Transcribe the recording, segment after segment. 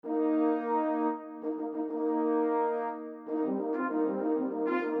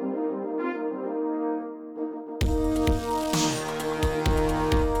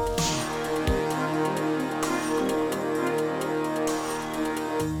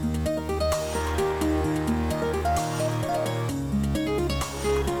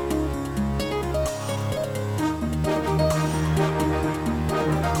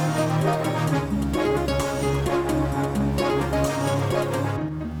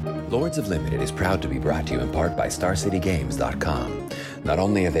Lords of Limited is proud to be brought to you in part by StarCityGames.com. Not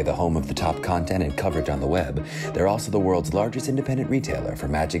only are they the home of the top content and coverage on the web, they're also the world's largest independent retailer for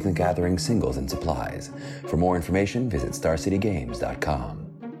Magic the Gathering singles and supplies. For more information, visit StarCityGames.com.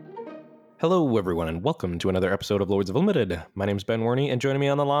 Hello, everyone, and welcome to another episode of Lords of Limited. My name's Ben Warney, and joining me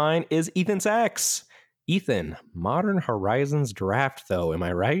on the line is Ethan Sachs. Ethan, Modern Horizons draft, though, am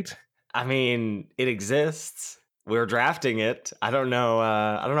I right? I mean, it exists. We're drafting it. I don't know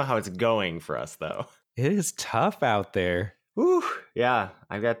how it's going for us, though. It is tough out there. Whew. Yeah,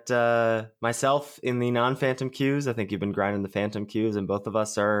 I've got myself in the non-Phantom queues. I think you've been grinding the Phantom queues, and both of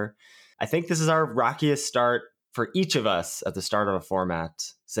us are. I think this is our rockiest start for each of us at the start of a format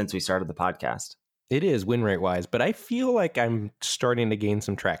since we started the podcast. It is win rate wise, but I feel like I'm starting to gain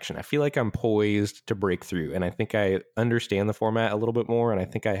some traction. I feel like I'm poised to break through, and I think I understand the format a little bit more, and I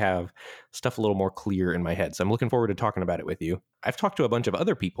think I have stuff a little more clear in my head. So I'm looking forward to talking about it with you. I've talked to a bunch of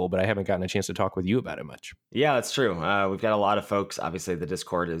other people, but I haven't gotten a chance to talk with you about it much. Yeah, that's true. We've got a lot of folks. Obviously, the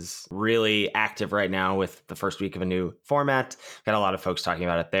Discord is really active right now with the first week of a new format. Got a lot of folks talking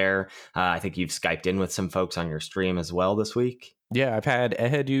about it there. I think you've Skyped in with some folks on your stream as well this week. Yeah, I've had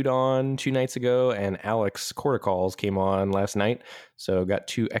Ehedude on 2 nights ago, and Alex Corticalls came on last night. So got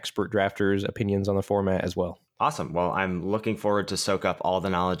 2 expert drafters' opinions on the format as well. Awesome. Well, I'm looking forward to soak up all the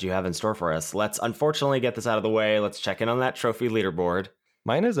knowledge you have in store for us. Let's unfortunately get this out of the way. Let's check in on that trophy leaderboard.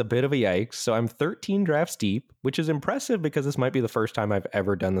 Mine is a bit of a yikes, so I'm 13 drafts deep, which is impressive because this might be the first time I've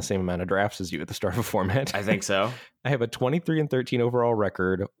ever done the same amount of drafts as you at the start of a format. I think so. I have a 23-13 overall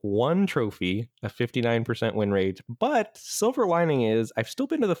record, 1 trophy, a 59% win rate, but silver lining is I've still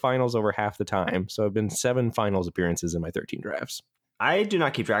been to the finals over half the time, so I've been 7 finals appearances in my 13 drafts. I do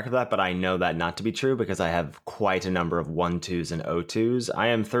not keep track of that, but I know that not to be true because I have quite a number of 1-2s and 0-2s. I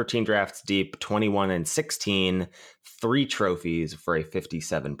am 13 drafts deep, 21-16, 3 trophies for a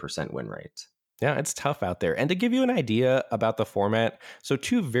 57% win rate. Yeah, it's tough out there. And to give you an idea about the format, so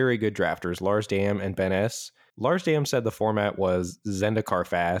 2 very good drafters, Lars Dam and Ben S. Lars Dam said the format was Zendikar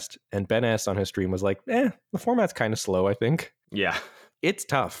fast, and Ben S on his stream was like, the format's kind of slow, I think. Yeah. It's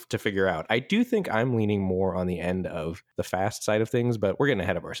tough to figure out. I do think I'm leaning more on the end of the fast side of things, but we're getting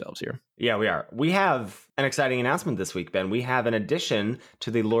ahead of ourselves here. Yeah, we are. We have an exciting announcement this week, Ben. We have an addition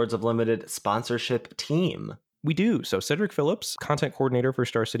to the Lords of Limited sponsorship team. We do. So Cedric Phillips, content coordinator for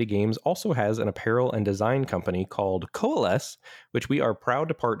Star City Games, also has an apparel and design company called Coalesce, which we are proud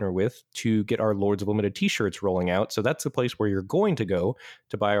to partner with to get our Lords of Limited t-shirts rolling out. So that's the place where you're going to go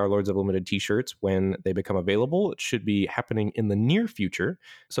to buy our Lords of Limited t-shirts when they become available. It should be happening in the near future.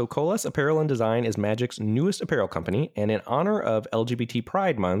 So Coalesce Apparel and Design is Magic's newest apparel company, and in honor of LGBT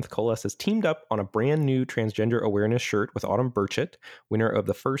Pride Month, Coalesce has teamed up on a brand new transgender awareness shirt with Autumn Burchett, winner of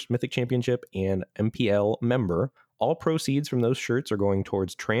the first Mythic Championship and MPL member. All proceeds from those shirts are going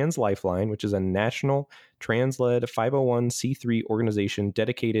towards Trans Lifeline, which is a national trans-led 501c3 organization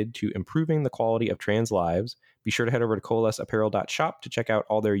dedicated to improving the quality of trans lives. Be sure to head over to coalesceapparel.shop to check out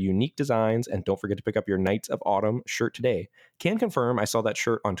all their unique designs, and don't forget to pick up your Knights of Autumn shirt today. Can confirm I saw that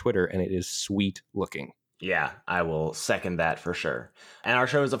shirt on Twitter, and it is sweet looking. Yeah, I will second that for sure. And our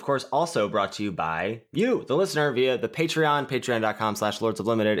show is, of course, also brought to you by you, the listener, via the Patreon. Patreon.com/Lords of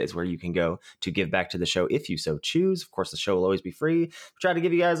Limited is where you can go to give back to the show if you so choose. Of course, the show will always be free. We try to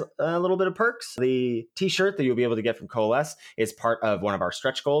give you guys a little bit of perks. The t-shirt that you'll be able to get from Coalesce is part of one of our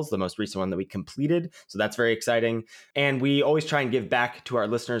stretch goals, the most recent one that we completed. So that's very exciting. And we always try and give back to our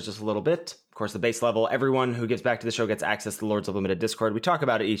listeners just a little bit. Of course, the base level, everyone who gives back to the show gets access to the Lords of Limited Discord. We talk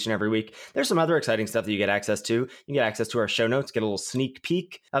about it each and every week. There's some other exciting stuff that you get access to. You can get access to our show notes, get a little sneak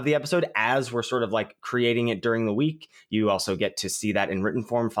peek of the episode as we're sort of like creating it during the week. You also get to see that in written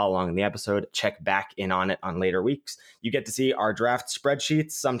form, follow along in the episode, check back in on it on later weeks. You get to see our draft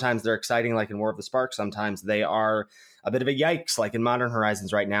spreadsheets. Sometimes they're exciting, like in War of the Spark. Sometimes they are a bit of a yikes, like in Modern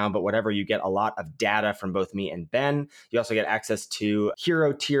Horizons right now, but whatever, you get a lot of data from both me and Ben. You also get access to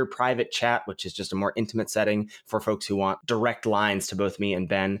Hero Tier Private Chat, which is just a more intimate setting for folks who want direct lines to both me and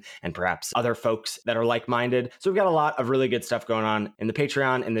Ben, and perhaps other folks that are like-minded. So we've got a lot of really good stuff going on in the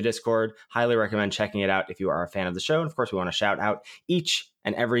Patreon, in the Discord. Highly recommend checking it out if you are a fan of the show. And of course, we want to shout out each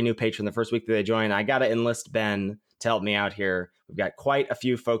and every new patron the first week that they join. I got to enlist Ben to help me out here. We've got quite a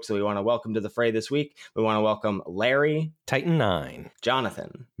few folks that we want to welcome to the fray this week. We want to welcome Larry, Titan 9,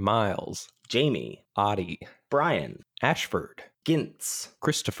 Jonathan, Miles, Jamie, Audie, Brian, Ashford, Gintz,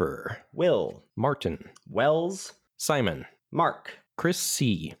 Christopher, Will, Martin, Wells, Simon, Mark, Chris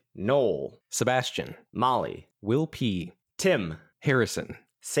C, Noel, Sebastian, Molly, Will P, Tim, Harrison,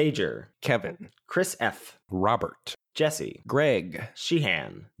 Sager, Kevin, Chris F, Robert, Jesse, Greg,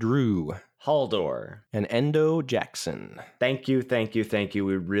 Sheehan, Drew, Haldor. and Endo Jackson. Thank you, thank you, thank you.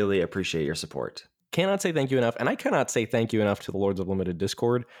 We really appreciate your support. Cannot say thank you enough, and I cannot say thank you enough to the Lords of Limited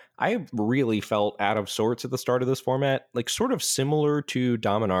Discord. I really felt out of sorts at the start of this format, like sort of similar to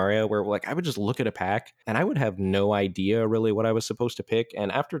Dominaria, where like I would just look at a pack and I would have no idea really what I was supposed to pick.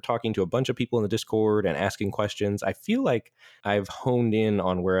 And after talking to a bunch of people in the Discord and asking questions, I feel like I've honed in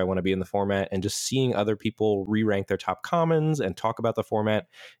on where I want to be in the format, and just seeing other people re-rank their top commons and talk about the format,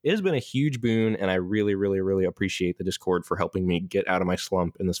 it has been a huge boon, and I really, really, really appreciate the Discord for helping me get out of my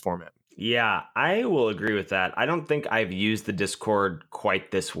slump in this format. Yeah, I will agree with that. I don't think I've used the Discord quite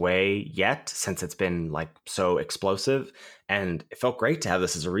this way yet, since it's been like so explosive. And it felt great to have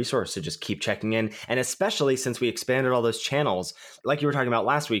this as a resource to just keep checking in. And especially since we expanded all those channels, like you were talking about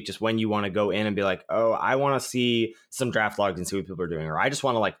last week, just when you want to go in and be like, oh, I want to see some draft logs and see what people are doing. Or I just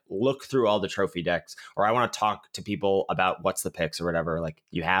want to like look through all the trophy decks. Or I want to talk to people about what's the picks or whatever. Like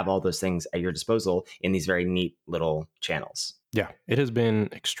you have all those things at your disposal in these very neat little channels. Yeah, it has been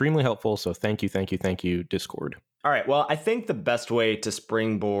extremely helpful. So thank you, Discord. All right. Well, I think the best way to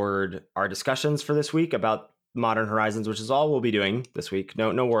springboard our discussions for this week about Modern Horizons, which is all we'll be doing this week.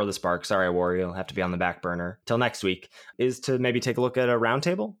 No War of the Spark. Sorry, War. You'll have to be on the back burner till next week. Is to maybe take a look at a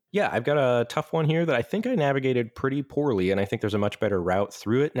roundtable. Yeah, I've got a tough one here that I think I navigated pretty poorly, and I think there's a much better route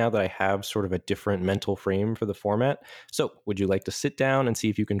through it now that I have sort of a different mental frame for the format. So would you like to sit down and see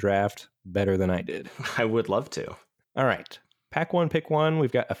if you can draft better than I did? I would love to. All right. Pack one, pick one. We've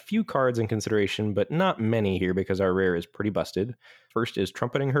got a few cards in consideration, but not many here because our rare is pretty busted. First is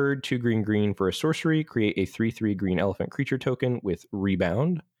Trumpeting Herd, 2 green for a sorcery. Create a 3/3 green elephant creature token with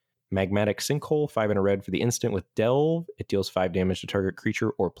Rebound. Magmatic Sinkhole, 5 and a red for the instant with Delve. It deals 5 damage to target creature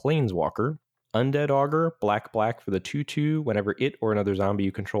or planeswalker. Undead Augur, black for the 2/2. Whenever it or another zombie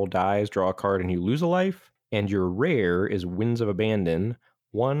you control dies, draw a card and you lose a life. And your rare is Winds of Abandon,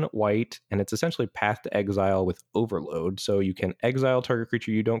 1 white, and it's essentially Path to Exile with Overload. So you can exile target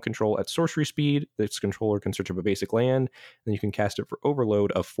creature you don't control at sorcery speed. Its controller can search up a basic land. Then you can cast it for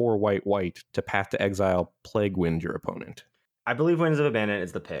Overload of 4 white to Path to Exile, Plague Wind your opponent. I believe Winds of Abandon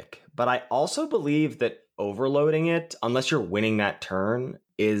is the pick, but I also believe that overloading it, unless you're winning that turn,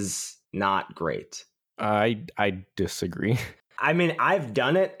 is not great. I disagree. I mean, I've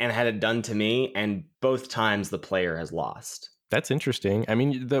done it and had it done to me, and both times the player has lost. That's interesting. I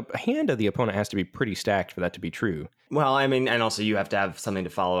mean, the hand of the opponent has to be pretty stacked for that to be true. Well, I mean, and also you have to have something to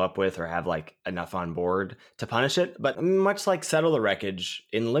follow up with or have like enough on board to punish it. But much like Settle the Wreckage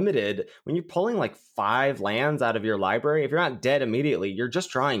in Limited, when you're pulling like 5 lands out of your library, if you're not dead immediately, you're just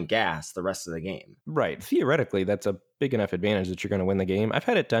drawing gas the rest of the game. Right. Theoretically, that's a big enough advantage that you're going to win the game. I've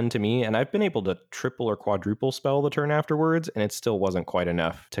had it done to me, and I've been able to triple or quadruple spell the turn afterwards, and it still wasn't quite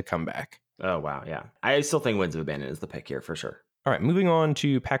enough to come back. Oh, wow. Yeah. I still think Winds of Abandon is the pick here for sure. All right, moving on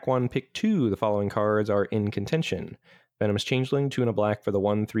to pack 1, pick 2. The following cards are in contention. Venomous Changeling, 2 and a black for the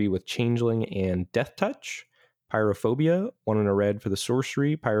 1/3 with Changeling and Death Touch. Pyrophobia, 1 and a red for the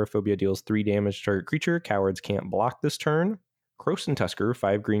sorcery. Pyrophobia deals 3 damage to target creature. Cowards can't block this turn. Croson Tusker,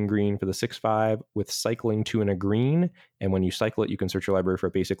 5 green for the 6/5 with cycling 2 and a green. And when you cycle it, you can search your library for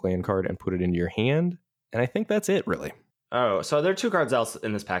a basic land card and put it into your hand. And I think that's it, really. Oh, so there are 2 cards else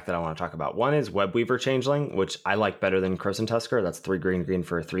in this pack that I want to talk about. One is Webweaver Changeling, which I like better than Croson Tusker. That's 3 green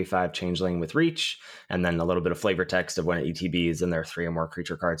for a 3/5 Changeling with Reach, and then a little bit of flavor text of when it ETBs and there are 3 or more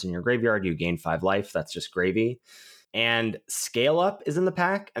creature cards in your graveyard, you gain 5 life. That's just gravy. And Scale Up is in the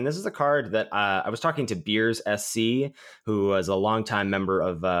pack, and this is a card that I was talking to Beers SC, who was a longtime member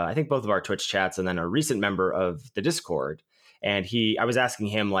of, I think, both of our Twitch chats, and then a recent member of the Discord. And I was asking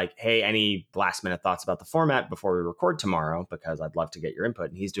him like, hey, any last minute thoughts about the format before we record tomorrow? Because I'd love to get your input.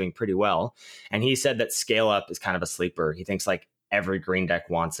 And he's doing pretty well. And he said that Scale Up is kind of a sleeper. He thinks like every green deck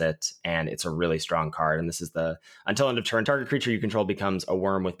wants it, and it's a really strong card. And this is the until end of turn, target creature you control becomes a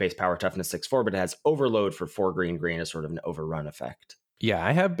worm with base power toughness 6/4, but it has Overload for 4 green as sort of an overrun effect. Yeah,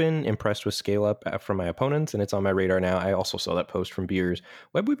 I have been impressed with Scale Up from my opponents, and it's on my radar now. I also saw that post from Beers.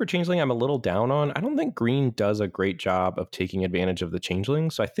 Webweaver Changeling, I'm a little down on. I don't think green does a great job of taking advantage of the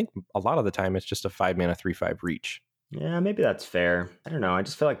Changeling, so I think a lot of the time it's just a 5-mana 3/5 reach. Yeah, maybe that's fair. I don't know. I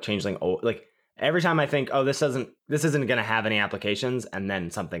just feel like Changeling, like every time I think, oh, this isn't going to have any applications, and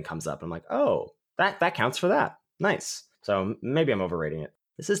then something comes up. I'm like, oh, that counts for that. Nice. So maybe I'm overrating it.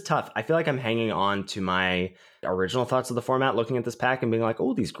 This is tough. I feel like I'm hanging on to my original thoughts of the format, looking at this pack and being like,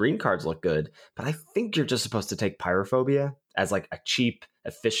 oh, these green cards look good. But I think you're just supposed to take Pyrophobia as like a cheap,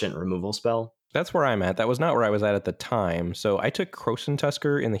 efficient removal spell. That's where I'm at. That was not where I was at the time. So I took Croson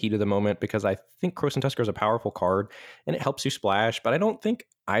Tusker in the heat of the moment because I think Croson Tusker is a powerful card and it helps you splash, but I don't think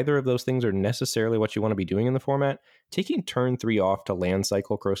either of those things are necessarily what you want to be doing in the format. Taking turn 3 off to land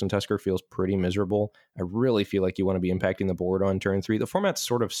cycle Croson Tusker feels pretty miserable. I really feel like you want to be impacting the board on turn 3. The format's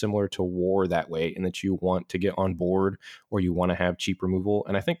sort of similar to War that way, in that you want to get on board or you want to have cheap removal.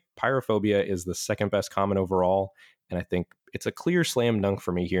 And I think Pyrophobia is the second best common overall. And I think it's a clear slam dunk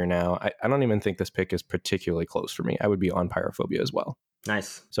for me here now. I don't even think this pick is particularly close for me. I would be on Pyrophobia as well.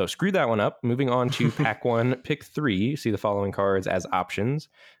 Nice. So screw that one up. Moving on to pack 1, pick 3. See the following cards as options.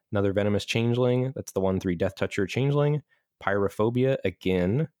 Another Venomous Changeling. That's the 1/3 Death Toucher Changeling. Pyrophobia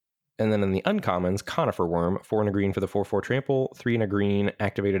again. And then in the uncommons, Conifer Worm. 4 and a green for the 4/4 trample. 3 and a green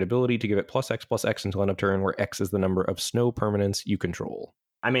activated ability to give it +X/+X until end of turn, where X is the number of snow permanents you control.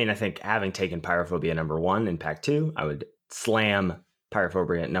 I mean, I think having taken Pyrophobia number 1 in pack 2, I would slam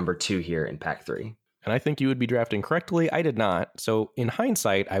Pyrophobia number 2 here in pack 3. And I think you would be drafting correctly. I did not. So in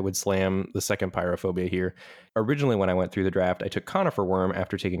hindsight, I would slam the second Pyrophobia here. Originally, when I went through the draft, I took Conifer Worm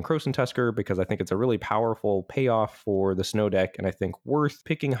after taking Croson Tusker because I think it's a really powerful payoff for the snow deck, and I think worth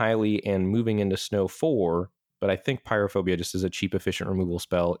picking highly and moving into snow 4. But I think Pyrophobia, just as a cheap, efficient removal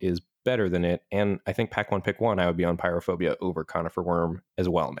spell, is better than it. And I think pack 1, pick 1, I would be on Pyrophobia over Conifer Worm as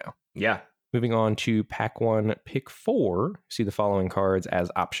well now. Yeah. Moving on to pack 1, pick 4. See the following cards as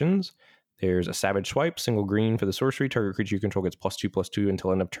options. There's a Savage Swipe, single green for the sorcery. Target creature you control gets +2/+2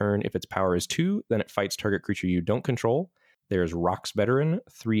 until end of turn. If its power is 2, then it fights target creature you don't control. There's Rock's Veteran,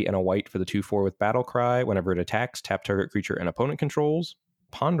 3 and a white for the 2/4 with Battle Cry. Whenever it attacks, tap target creature an opponent controls.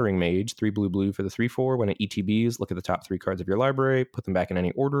 Pondering Mage, 3 blue for the 3/4. When it ETBs, look at the top 3 cards of your library, put them back in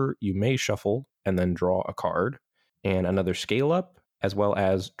any order. You may shuffle and then draw a card. And another Scale Up, as well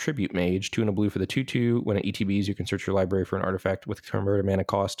as Tribute Mage, 2 and a blue for the 2/2. When it ETBs, you can search your library for an artifact with converted mana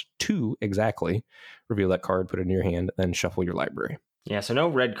cost 2 exactly. Reveal that card, put it in your hand, then shuffle your library. Yeah, so no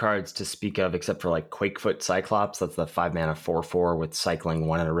red cards to speak of except for like Quakefoot Cyclops. That's the 5 mana 4/4 with cycling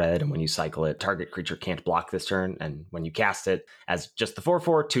 1 and a red. And when you cycle it, target creature can't block this turn. And when you cast it as just the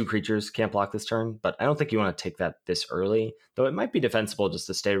 4/4, 2 creatures can't block this turn. But I don't think you want to take that this early, though it might be defensible just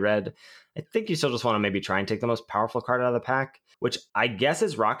to stay red. I think you still just want to maybe try and take the most powerful card out of the pack, which I guess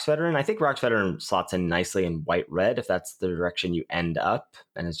is Rock's Veteran. I think Rock's Veteran slots in nicely in white-red if that's the direction you end up,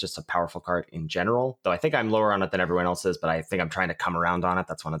 and it's just a powerful card in general. Though I think I'm lower on it than everyone else is, but I think I'm trying to come around on it.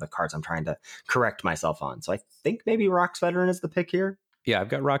 That's one of the cards I'm trying to correct myself on. So I think maybe Rock's Veteran is the pick here. Yeah, I've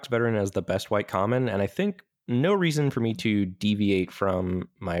got Rock's Veteran as the best white common, and I think no reason for me to deviate from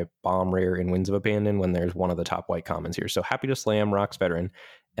my bomb rare in Winds of Abandon when there's one of the top white commons here. So happy to slam Rock's Veteran.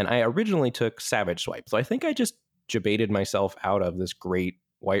 And I originally took Savage Swipe. So I think I just debated myself out of this great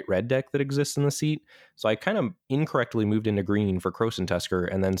white-red deck that exists in the seat. So I kind of incorrectly moved into green for Croson Tusker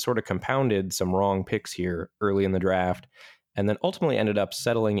and then sort of compounded some wrong picks here early in the draft. And then ultimately ended up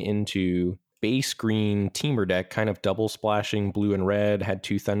settling into base green Teamer deck, kind of double splashing blue and red, had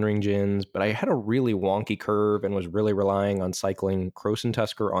 2 Thundering Djinns, but I had a really wonky curve and was really relying on cycling Croson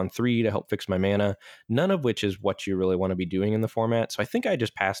Tusker on 3 to help fix my mana, none of which is what you really want to be doing in the format. So I think I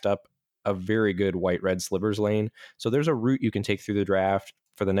just passed up a very good white-red slivers lane. So there's a route you can take through the draft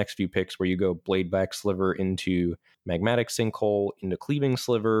for the next few picks where you go Bladeback Sliver into Magmatic Sinkhole, into Cleaving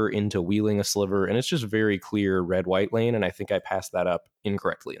Sliver, into Wheeling a Sliver, and it's just very clear red-white lane, and I think I passed that up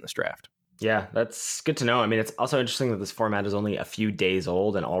incorrectly in this draft. Yeah, that's good to know. I mean, it's also interesting that this format is only a few days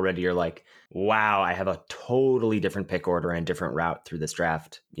old and already you're like, wow, I have a totally different pick order and different route through this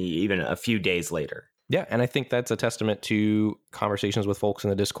draft, even a few days later. Yeah, and I think that's a testament to conversations with folks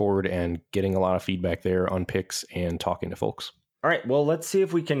in the Discord and getting a lot of feedback there on picks and talking to folks. All right, well, let's see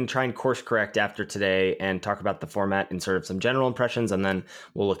if we can try and course correct after today and talk about the format and sort of some general impressions, and then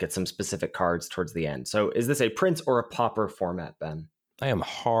we'll look at some specific cards towards the end. So is this a Prince or a Pauper format, Ben? I am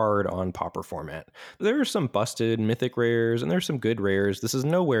hard on Pauper format. There are some busted mythic rares and there's some good rares. This is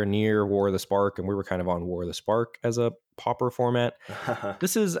nowhere near War of the Spark, and we were kind of on War of the Spark as a Pauper format.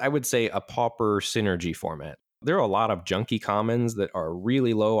 This is, I would say, a Pauper synergy format. There are a lot of junky commons that are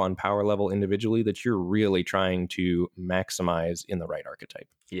really low on power level individually that you're really trying to maximize in the right archetype.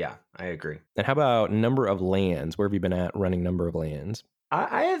 Yeah, I agree. And how about number of lands? Where have you been at running number of lands?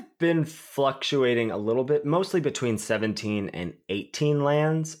 I have been fluctuating a little bit, mostly between 17 and 18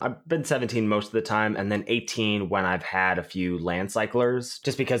 lands. I've been 17 most of the time, and then 18 when I've had a few land cyclers,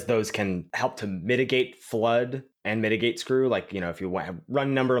 just because those can help to mitigate flood and mitigate screw. Like, you know, if you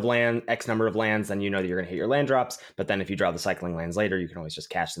run X number of lands, then you know that you're going to hit your land drops. But then if you draw the cycling lands later, you can always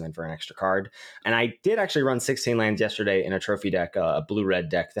just cash them in for an extra card. And I did actually run 16 lands yesterday in a trophy deck, a blue-red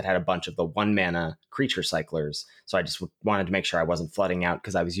deck that had a bunch of the 1 mana creature cyclers. So I just wanted to make sure I wasn't flooding out,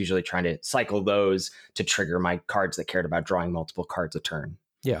 because I was usually trying to cycle those to trigger my cards that cared about drawing multiple cards a turn.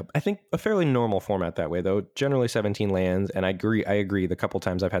 Yeah, I think a fairly normal format that way, though. Generally 17 lands, and I agree. The couple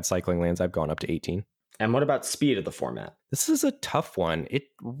times I've had cycling lands, I've gone up to 18. And what about speed of the format? This is a tough one. It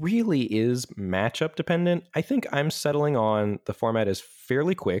really is matchup dependent. I think I'm settling on the format is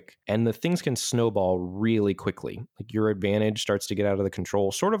fairly quick and the things can snowball really quickly. Like your advantage starts to get out of the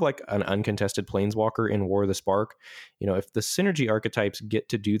control, sort of like an uncontested planeswalker in War of the Spark. You know, if the synergy archetypes get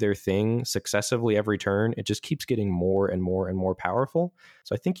to do their thing successively every turn, it just keeps getting more and more and more powerful.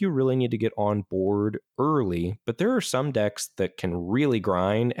 So I think you really need to get on board early, but there are some decks that can really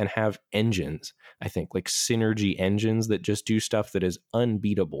grind and have engines. I think like synergy engines that just do stuff that is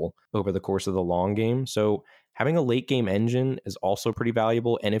unbeatable over the course of the long game. So having a late game engine is also pretty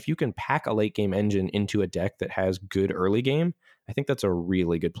valuable. And if you can pack a late game engine into a deck that has good early game, I think that's a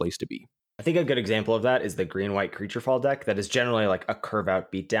really good place to be. I think a good example of that is the green-white creature fall deck that is generally like a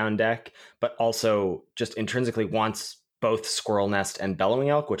curve-out beatdown deck, but also just intrinsically wants both Squirrel Nest and Bellowing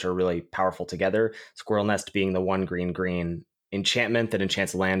Elk, which are really powerful together. Squirrel Nest being the 1/3 enchantment that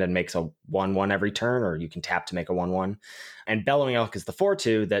enchants land and makes a 1/1 every turn, or you can tap to make a 1/1. And Bellowing Elk is the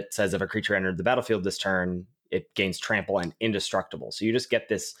 4/2 that says if a creature entered the battlefield this turn, it gains trample and indestructible. So you just get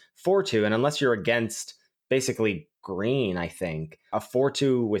this 4/2, and unless you're against basically green, I think, a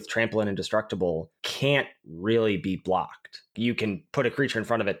 4/2 with trample and indestructible can't really be blocked. You can put a creature in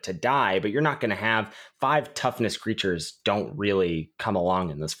front of it to die, but you're not going to have 5 toughness creatures don't really come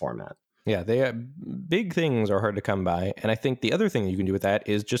along in this format. Yeah, big things are hard to come by. And I think the other thing that you can do with that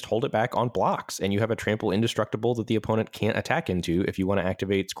is just hold it back on blocks. And you have a trample indestructible that the opponent can't attack into if you want to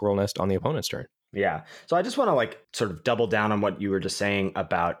activate Squirrel Nest on the opponent's turn. Yeah. So I just want to like sort of double down on what you were just saying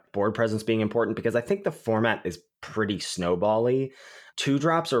about board presence being important, because I think the format is pretty snowbally.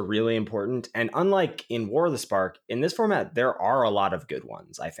 2-drops are really important. And unlike in War of the Spark, in this format, there are a lot of good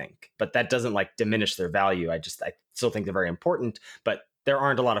ones, I think. But that doesn't like diminish their value. I still think they're very important, but there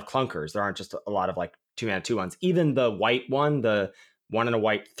aren't a lot of clunkers. There aren't just a lot of like 2-mana 2/1s. Even the white one, the 1 and a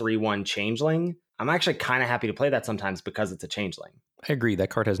white 3/1 changeling, I'm actually kind of happy to play that sometimes because it's a changeling. I agree.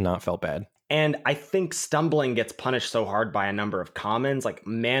 That card has not felt bad. And I think Stumbling gets punished so hard by a number of commons, like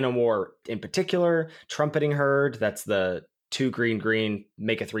Mana War in particular, Trumpeting Herd, that's the 2/3,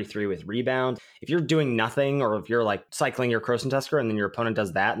 make a 3/3 with rebound. If you're doing nothing, or if you're like cycling your Croson Tusker and then your opponent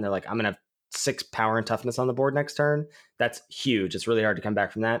does that and they're like, I'm going to have 6 power and toughness on the board next turn, that's huge. It's really hard to come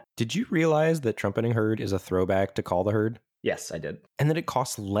back from that. Did you realize that Trumpeting Herd is a throwback to Call the Herd? Yes, I did. And that it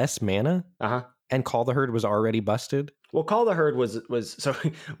costs less mana? Uh-huh. And Call the Herd was already busted? Well, Call the Herd was so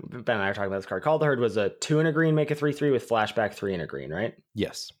Ben and I are talking about this card. Call the Herd was a 2 and a green, make a 3/3 with flashback 3 and a green, right?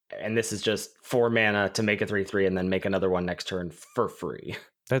 Yes. And this is just 4 mana to make a 3/3 and then make another one next turn for free.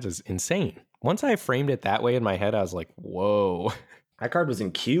 That is insane. Once I framed it that way in my head, I was like, whoa. That card was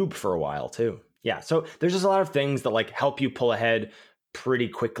in cube for a while too. Yeah, so there's just a lot of things that like help you pull ahead pretty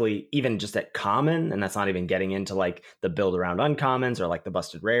quickly, even just at common, and that's not even getting into like the build around uncommons or like the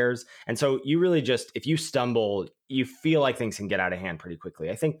busted rares. And so you really just, if you stumble, you feel like things can get out of hand pretty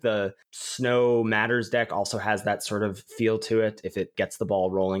quickly. I think the Snow Matters deck also has that sort of feel to it. If it gets the ball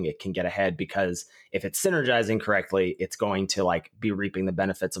rolling, it can get ahead, because if it's synergizing correctly, it's going to like be reaping the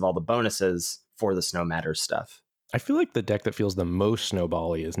benefits of all the bonuses for the Snow Matters stuff. I feel like the deck that feels the most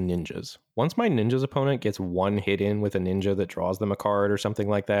snowbally is ninjas. Once my ninjas opponent gets one hit in with a ninja that draws them a card or something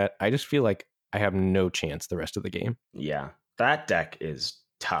like that, I just feel like I have no chance the rest of the game. Yeah, that deck is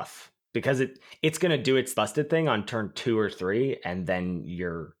tough because it's going to do its busted thing on turn 2 or 3. And then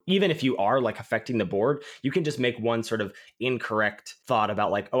even if you are like affecting the board, you can just make one sort of incorrect thought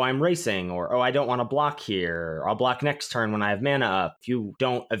about like, oh, I'm racing, or, oh, I don't want to block here, or I'll block next turn when I have mana up. If you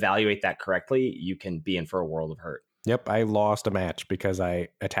don't evaluate that correctly, you can be in for a world of hurt. Yep, I lost a match because I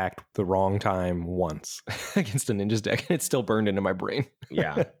attacked the wrong time once against a ninjas deck, and it's still burned into my brain.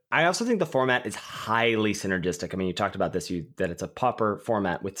 Yeah. I also think the format is highly synergistic. I mean, you talked about this, that it's a pauper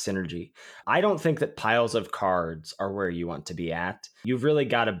format with synergy. I don't think that piles of cards are where you want to be at. You've really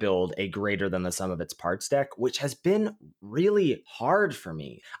got to build a greater than the sum of its parts deck, which has been really hard for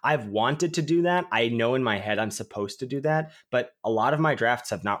me. I've wanted to do that. I know in my head I'm supposed to do that, but a lot of my drafts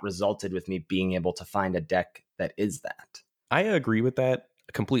have not resulted with me being able to find a deck that is that. I agree with that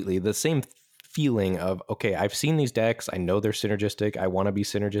completely. The same feeling of, okay, I've seen these decks, I know they're synergistic, I want to be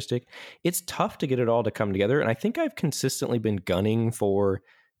synergistic. It's tough to get it all to come together, and I think I've consistently been gunning for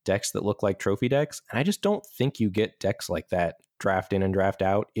decks that look like trophy decks, and I just don't think you get decks like that draft in and draft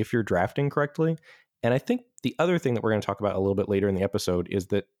out if you're drafting correctly. And I think the other thing that we're going to talk about a little bit later in the episode is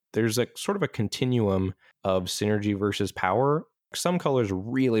that there's a sort of a continuum of synergy versus power. Some colors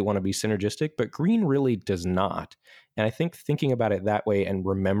really want to be synergistic, but green really does not. And I think thinking about it that way and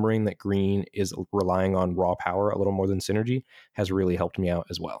remembering that green is relying on raw power a little more than synergy has really helped me out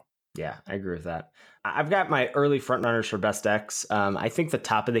as well. Yeah, I agree with that. I've got my early front runners for best decks. I think the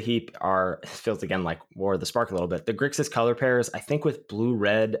top of the heap feels again like War of the Spark a little bit. The Grixis color pairs, I think with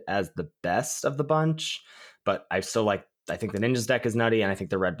blue-red as the best of the bunch, but I think the Ninjas deck is nutty, and I think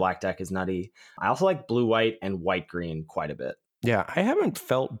the red-black deck is nutty. I also like blue-white and white-green quite a bit. Yeah, I haven't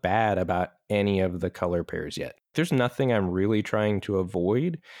felt bad about any of the color pairs yet. There's nothing I'm really trying to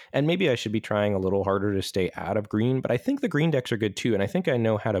avoid, and maybe I should be trying a little harder to stay out of green, but I think the green decks are good too, and I think I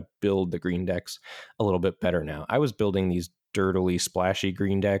know how to build the green decks a little bit better now. I was building these dirtily splashy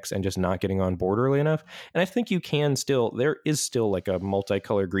green decks and just not getting on board early enough, and I think there is still like a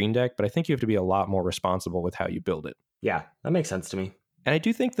multicolor green deck, but I think you have to be a lot more responsible with how you build it. Yeah, that makes sense to me. And I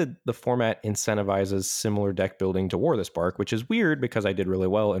do think that the format incentivizes similar deck building to War of the Spark, which is weird because I did really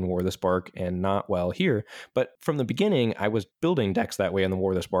well in War of the Spark and not well here. But from the beginning, I was building decks that way in the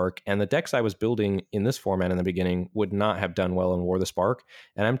War of the Spark, and the decks I was building in this format in the beginning would not have done well in War of the Spark.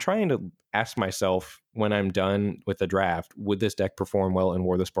 And I'm trying to ask myself when I'm done with the draft, would this deck perform well in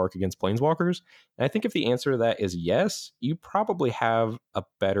War of the Spark against Planeswalkers? And I think if the answer to that is yes, you probably have a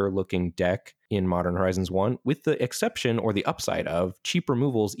better looking deck in Modern Horizons 1, with the exception or the upside of cheap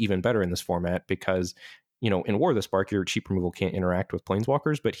removals even better in this format because, in War of the Spark, your cheap removal can't interact with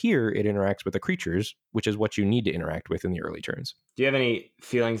Planeswalkers, but here it interacts with the creatures, which is what you need to interact with in the early turns. Do you have any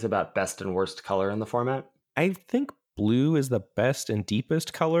feelings about best and worst color in the format? I think blue is the best and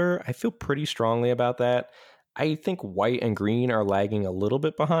deepest color. I feel pretty strongly about that. I think white and green are lagging a little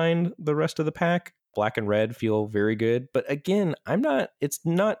bit behind the rest of the pack. Black and red feel very good. But again, it's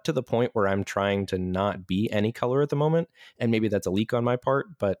not to the point where I'm trying to not be any color at the moment. And maybe that's a leak on my part,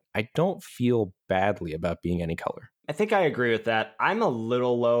 but I don't feel badly about being any color. I think I agree with that. I'm a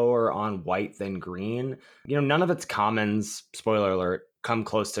little lower on white than green. None of its commons, spoiler alert, come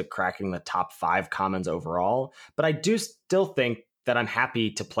close to cracking the top 5 commons overall. But I do still think that I'm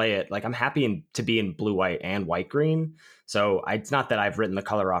happy to play it. Like, I'm happy to be in blue, white, and white, green. So it's not that I've written the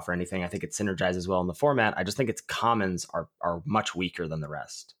color off or anything. I think it synergizes well in the format. I just think its commons are much weaker than the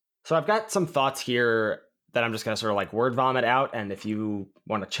rest. So I've got some thoughts here that I'm just going to sort of like word vomit out. And if you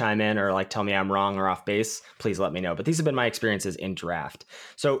want to chime in or like tell me I'm wrong or off base, please let me know. But these have been my experiences in draft.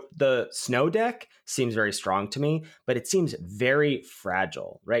 So the snow deck seems very strong to me, but it seems very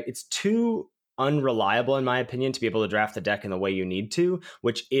fragile, right? It's too unreliable, in my opinion, to be able to draft the deck in the way you need to,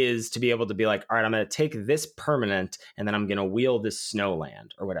 which is to be able to be like, all right, I'm going to take this permanent and then I'm going to wheel this snow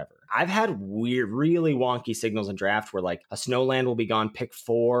land or whatever. I've had weird, really wonky signals in draft where like a snow land will be gone pick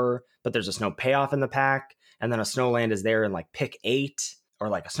 4, but there's a snow payoff in the pack. And then a snow land is there in like pick 8, or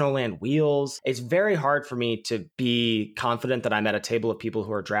like a snowland wheels. It's very hard for me to be confident that I'm at a table of people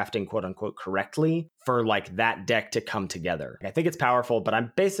who are drafting quote unquote correctly for like that deck to come together. I think it's powerful, but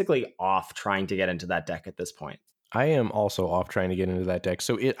I'm basically off trying to get into that deck at this point. I am also off trying to get into that deck.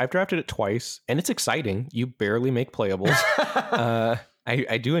 So I've drafted it twice, and it's exciting. You barely make playables.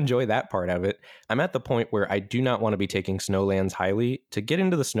 I do enjoy that part of it. I'm at the point where I do not want to be taking snowlands highly. To get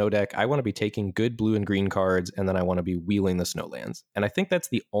into the snow deck, I want to be taking good blue and green cards, and then I want to be wheeling the snowlands. And I think that's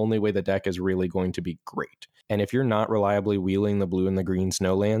the only way the deck is really going to be great. And if you're not reliably wheeling the blue and the green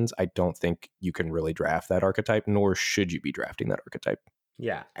snowlands, I don't think you can really draft that archetype, nor should you be drafting that archetype.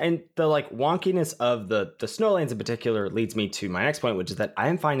 Yeah, and the like wonkiness of the snowlands in particular leads me to my next point, which is that I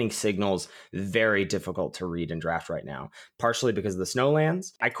am finding signals very difficult to read and draft right now, partially because of the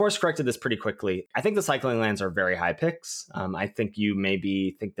snowlands. I course corrected this pretty quickly. I think the cycling lands are very high picks. I think you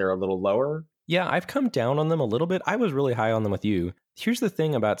maybe think they're a little lower. Yeah, I've come down on them a little bit. I was really high on them with you. Here's the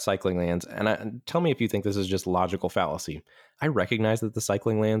thing about cycling lands, and tell me if you think this is just logical fallacy. I recognize that the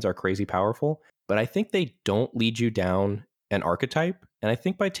cycling lands are crazy powerful, but I think they don't lead you down an archetype. And I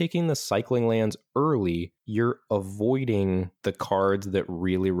think by taking the cycling lands early, you're avoiding the cards that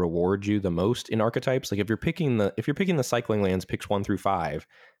really reward you the most in archetypes. Like if you're picking the cycling lands picks 1 through 5,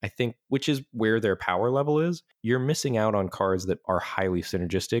 I think, which is where their power level is, you're missing out on cards that are highly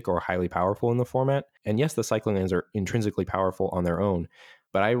synergistic or highly powerful in the format. And yes, the cycling lands are intrinsically powerful on their own,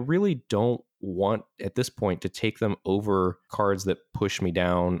 but I really don't want at this point to take them over cards that push me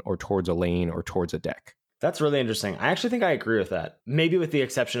down or towards a lane or towards a deck. That's really interesting. I actually think I agree with that. Maybe with the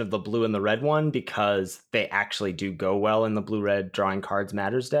exception of the blue and the red one, because they actually do go well in the blue-red drawing cards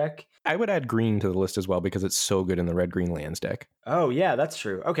matters deck. I would add green to the list as well because it's so good in the red-green lands deck. Oh, yeah, that's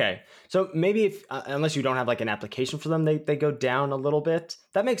true. Okay. So maybe if, unless you don't have like an application for them, they go down a little bit.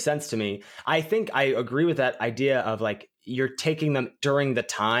 That makes sense to me. I think I agree with that idea of like, you're taking them during the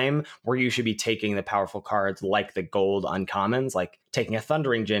time where you should be taking the powerful cards like the gold uncommons, like taking a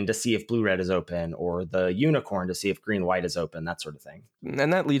Thundering Djinn to see if blue-red is open, or the Unicorn to see if green-white is open, that sort of thing.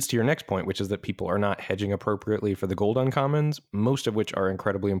 And that leads to your next point, which is that people are not hedging appropriately for the gold uncommons, most of which are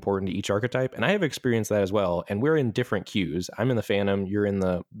incredibly important to each archetype. And I have experienced that as well. And we're in different queues. I'm in the Phantom, you're in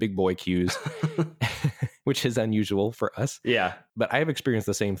the big boy queues, which is unusual for us. Yeah. But I have experienced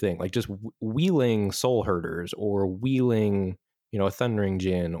the same thing, like just wheeling Soul Herders or wheeling, a Thundering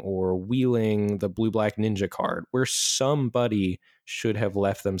Djinn or wheeling the blue-black ninja card where somebody should have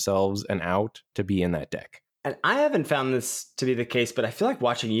left themselves an out to be in that deck. And I haven't found this to be the case, but I feel like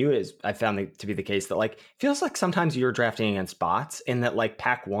watching you I found it to be the case that like feels like sometimes you're drafting against bots in that like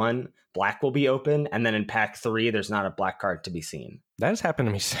pack 1, black will be open, and then in pack 3, there's not a black card to be seen. That has happened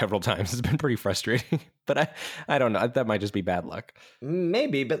to me several times. It's been pretty frustrating, but I don't know. That might just be bad luck.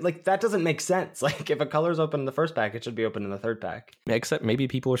 Maybe, but like that doesn't make sense. Like if a color's open in the first pack, it should be open in the third pack. Except maybe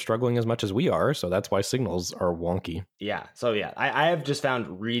people are struggling as much as we are, so that's why signals are wonky. Yeah. So yeah, I have just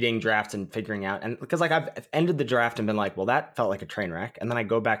found reading drafts and figuring out, and because like I've ended the draft and been like, well, that felt like a train wreck, and then I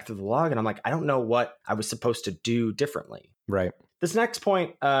go back through the log and I'm like, I don't know what I was supposed to do differently. Right. This next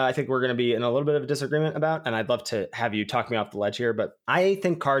point, I think we're going to be in a little bit of a disagreement about, and I'd love to have you talk me off the ledge here, but I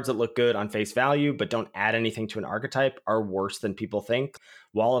think cards that look good on face value but don't add anything to an archetype are worse than people think.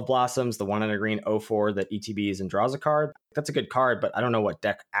 Wall of Blossoms, the 1 and a green 0/4 that ETBs and draws a card. That's a good card, but I don't know what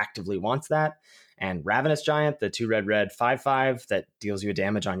deck actively wants that. And Ravenous Giant, the 2 red 5/5 that deals you a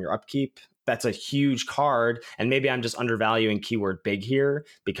damage on your upkeep. That's a huge card, and maybe I'm just undervaluing keyword big here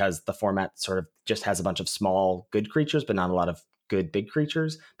because the format sort of just has a bunch of small good creatures, but not a lot of good big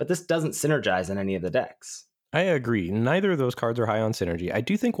creatures, but this doesn't synergize in any of the decks. I agree. Neither of those cards are high on synergy. I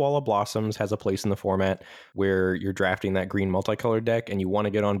do think Wall of Blossoms has a place in the format where you're drafting that green multicolored deck and you want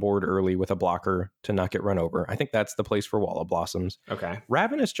to get on board early with a blocker to not get run over. I think that's the place for Wall of Blossoms. Okay.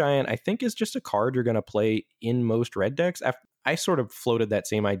 Ravenous Giant, I think, is just a card you're going to play in most red decks. I sort of floated that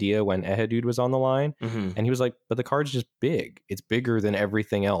same idea when Ehedude was on the line, and he was like, but the card's just big. It's bigger than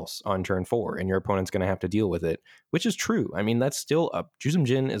everything else on turn 4, and your opponent's going to have to deal with it, which is true. I mean, that's still Jusum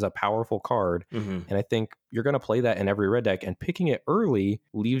Djinn is a powerful card, and I think you're going to play that in every red deck, and picking it early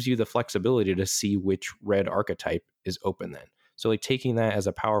leaves you the flexibility to see which red archetype is open then. So like taking that as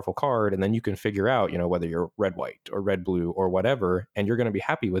a powerful card, and then you can figure out, whether you're red-white or red-blue or whatever, and you're going to be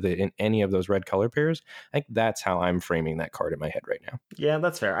happy with it in any of those red color pairs. I think that's how I'm framing that card in my head right now. Yeah,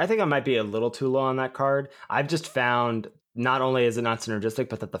 that's fair. I think I might be a little too low on that card. I've just found not only is it not synergistic,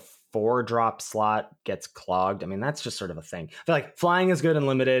 but that the 4-drop slot gets clogged. I mean, that's just sort of a thing. I feel like flying is good and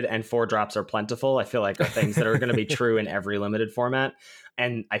limited, and 4 drops are plentiful. I feel like are things that are going to be true in every limited format.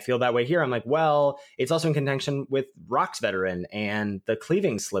 And I feel that way here. I'm like, well, it's also in contention with Rock's Veteran and the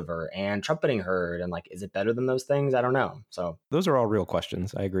Cleaving Sliver and Trumpeting Herd. And like, is it better than those things? I don't know. So those are all real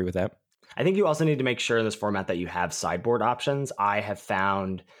questions. I agree with that. I think you also need to make sure in this format that you have sideboard options. I have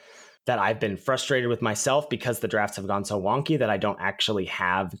found that I've been frustrated with myself because the drafts have gone so wonky that I don't actually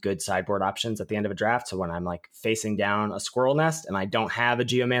have good sideboard options at the end of a draft. So when I'm like facing down a Squirrel Nest and I don't have a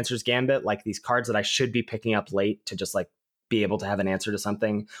Geomancer's Gambit, like these cards that I should be picking up late to just like be able to have an answer to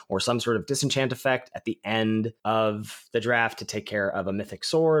something, or some sort of disenchant effect at the end of the draft to take care of a Mythic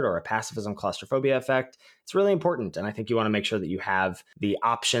Sword or a Pacifism Claustrophobia effect. It's really important. And I think you want to make sure that you have the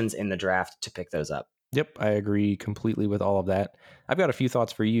options in the draft to pick those up. Yep, I agree completely with all of that. I've got a few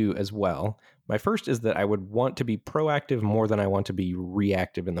thoughts for you as well. My first is that I would want to be proactive more than I want to be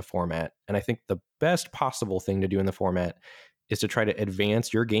reactive in the format. And I think the best possible thing to do in the format is to try to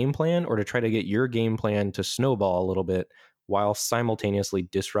advance your game plan, or to try to get your game plan to snowball a little bit while simultaneously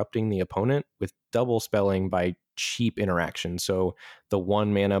disrupting the opponent with double spelling by cheap interaction. So the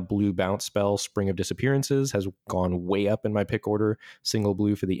 1 mana blue bounce spell, Spring of Disappearances, has gone way up in my pick order. Single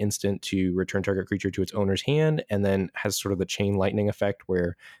blue for the instant to return target creature to its owner's hand, and then has sort of the chain lightning effect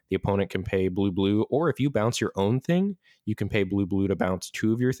where the opponent can pay blue, or if you bounce your own thing, you can pay blue to bounce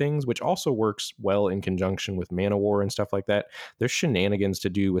 2 of your things, which also works well in conjunction with Mana War and stuff like that. There's shenanigans to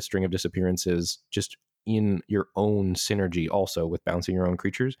do with String of Disappearances just in your own synergy also with bouncing your own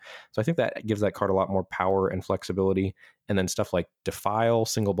creatures. So I think that gives that card a lot more power and flexibility. And then stuff like Defile,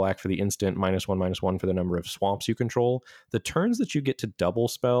 single black for the instant, -1/-1 for the number of swamps you control. The turns that you get to double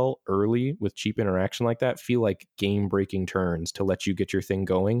spell early with cheap interaction like that feel like game-breaking turns to let you get your thing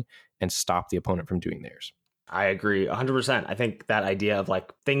going and stop the opponent from doing theirs. I agree 100%. I think that idea of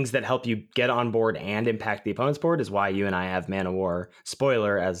like things that help you get on board and impact the opponent's board is why you and I have Mana War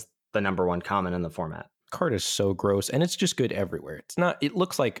Spoiler as the number 1 common in the format. Card is so gross, and it's just good everywhere. It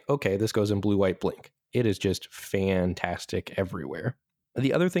looks like, okay, this goes in blue, white, blink. It is just fantastic everywhere.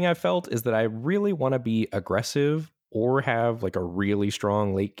 The other thing I felt is that I really want to be aggressive or have like a really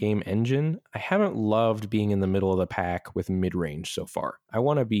strong late game engine, I haven't loved being in the middle of the pack with mid range so far. I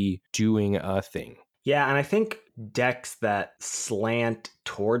want to be doing a thing. Yeah, and I think decks that slant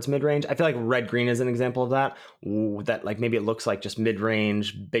towards mid-range, I feel like red green is an example of that. That like maybe it looks like just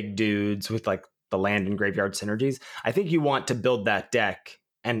mid-range big dudes with like the land and graveyard synergies. I think you want to build that deck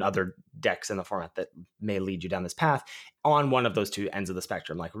and other decks in the format that may lead you down this path on one of those two ends of the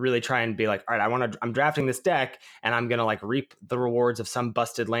spectrum. Like really try and be like, all right, I'm drafting this deck and I'm going to like reap the rewards of some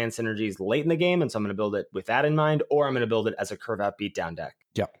busted land synergies late in the game. And so I'm going to build it with that in mind, or I'm going to build it as a curve out beatdown deck.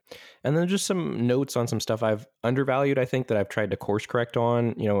 Yeah. And then just some notes on some stuff I've undervalued, I think, that I've tried to course correct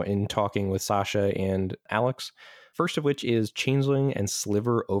on, in talking with Sasha and Alex. First of which is Changeling and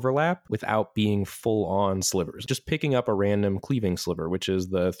Sliver overlap without being full-on slivers. Just picking up a random cleaving sliver, which is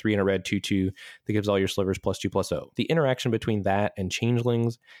the 3 and a red 2/2 that gives all your slivers +2/+0. The interaction between that and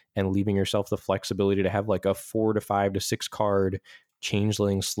Changelings and leaving yourself the flexibility to have like a 4 to 5 to 6 card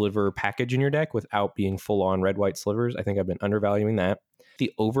Changeling sliver package in your deck without being full-on red-white slivers. I think I've been undervaluing that.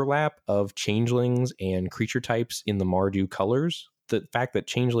 The overlap of Changelings and creature types in the Mardu colors, the fact that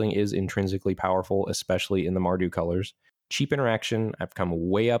Changeling is intrinsically powerful, especially in the Mardu colors. Cheap interaction, I've come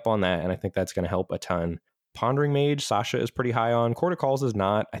way up on that, and I think that's going to help a ton. Pondering Mage, Sasha is pretty high on. Court of Calls is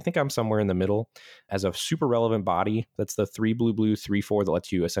not. I think I'm somewhere in the middle. As a super relevant body, that's the 3 blue 3/4 that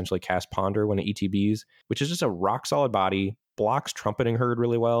lets you essentially cast Ponder when it ETBs, which is just a rock solid body, blocks Trumpeting Herd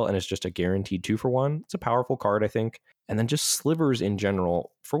really well, and is just a guaranteed 2-for-1. It's a powerful card, I think. And then just slivers in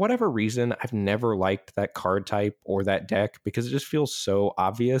general. For whatever reason, I've never liked that card type or that deck because it just feels so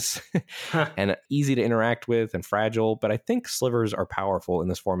obvious and easy to interact with and fragile. But I think slivers are powerful in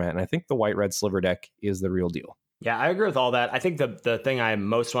this format. And I think the white-red sliver deck is the real deal. Yeah, I agree with all that. I think the thing I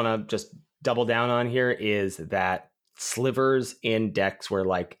most want to just double down on here is that slivers in decks where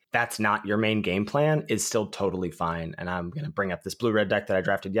like that's not your main game plan is still totally fine. And I'm going to bring up this blue-red deck that I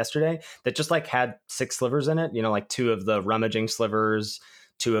drafted yesterday that just like had 6 slivers in it, like 2 of the rummaging slivers,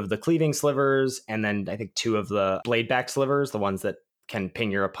 2 of the cleaving slivers, and then I think 2 of the blade back slivers, the ones that can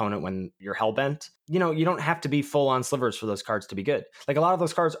ping your opponent when you're hellbent. You don't have to be full on slivers for those cards to be good. Like a lot of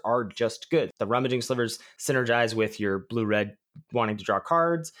those cards are just good. The rummaging slivers synergize with your blue-red wanting to draw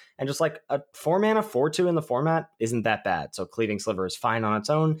cards, and just like a 4-mana 4/2 in the format isn't that bad. So cleaving sliver is fine on its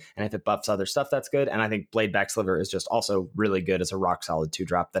own, and if it buffs other stuff, that's good. And I think bladeback sliver is just also really good as a rock solid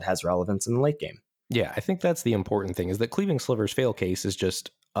 2-drop that has relevance in the late game. Yeah, I think that's the important thing, is that cleaving sliver's fail case is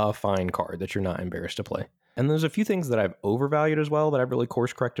just a fine card that you're not embarrassed to play. And there's a few things that I've overvalued as well that I've really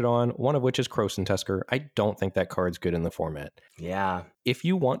course corrected on, one of which is Krosan Tusker. I don't think that card's good in the format. Yeah. If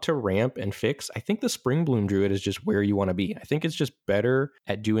you want to ramp and fix, I think the Springbloom Druid is just where you want to be. I think it's just better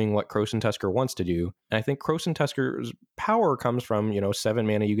at doing what Krosan Tusker wants to do. And I think Krosan Tusker's power comes from, 7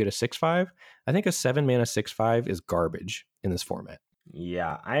 mana, you get a 6/5. I think a 7 mana 6/5 is garbage in this format.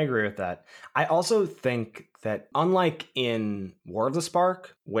 Yeah, I agree with that. I also think that unlike in War of the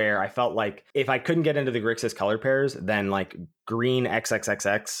Spark, where I felt like if I couldn't get into the Grixis color pairs, then like green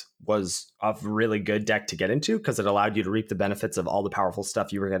XXXX was a really good deck to get into because it allowed you to reap the benefits of all the powerful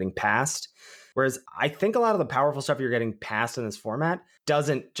stuff you were getting past. Whereas I think a lot of the powerful stuff you're getting past in this format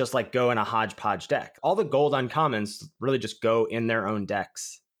doesn't just like go in a hodgepodge deck. All the gold uncommons really just go in their own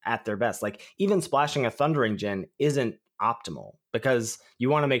decks at their best. Like even splashing a Thundering Djinn isn't optimal because you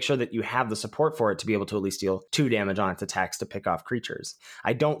want to make sure that you have the support for it to be able to at least deal 2 damage on its attacks to pick off creatures.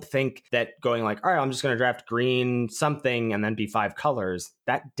 I don't think that going like, all right, I'm just going to draft green something and then be 5 colors.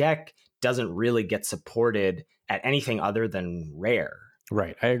 That deck doesn't really get supported at anything other than rare.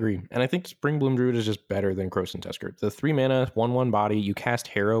 Right, I agree. And I think Springbloom Druid is just better than Krosan Tusker. The 3 mana, 1/1 body, you cast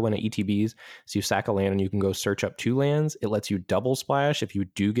Harrow when it ETBs, so you sack a land and you can go search up 2 lands. It lets you double splash if you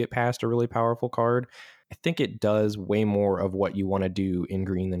do get past a really powerful card. I think it does way more of what you want to do in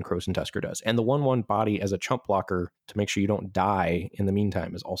green than Krosan Tusker does. And the 1/1 body as a chump blocker to make sure you don't die in the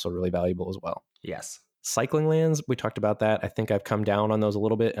meantime is also really valuable as well. Yes. Cycling lands, we talked about that. I think I've come down on those a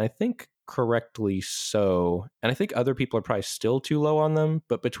little bit, and I think correctly so. And I think other people are probably still too low on them,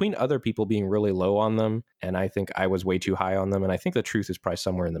 but between other people being really low on them, and I think I was way too high on them, and I think the truth is probably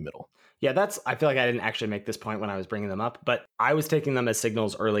somewhere in the middle. Yeah, I feel like I didn't actually make this point when I was bringing them up, but I was taking them as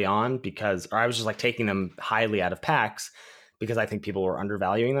signals early on or I was just like taking them highly out of packs because I think people were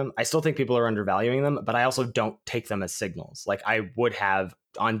undervaluing them. I still think people are undervaluing them, but I also don't take them as signals. Like I would have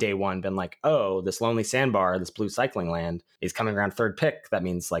on day one been like, oh, this Lonely Sandbar, this blue cycling land is coming around 3rd pick. That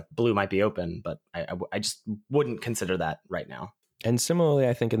means like blue might be open, but I just wouldn't consider that right now. And similarly,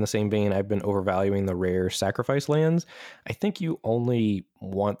 I think in the same vein, I've been overvaluing the rare sacrifice lands. I think you only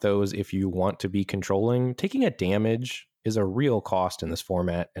want those if you want to be controlling. Taking a damage is a real cost in this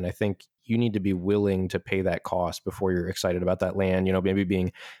format, and I think you need to be willing to pay that cost before you're excited about that land, maybe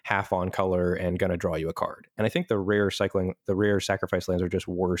being half on color and going to draw you a card. And I think the rare sacrifice lands are just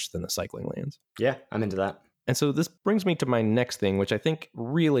worse than the cycling lands. Yeah, I'm into that. And so this brings me to my next thing, which I think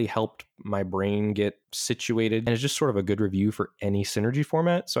really helped my brain get situated and is just sort of a good review for any synergy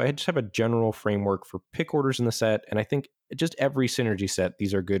format. So I just have a general framework for pick orders in the set. And I think just every synergy set,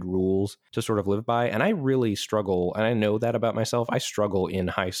 these are good rules to sort of live by. And I really struggle, and I know that about myself, I struggle in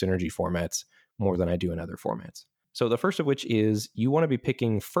high synergy formats more than I do in other formats. So the first of which is you want to be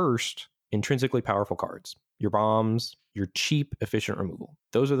picking first intrinsically powerful cards. Your bombs, your cheap, efficient removal.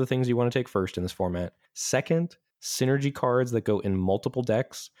 Those are the things you want to take first in this format. Second, synergy cards that go in multiple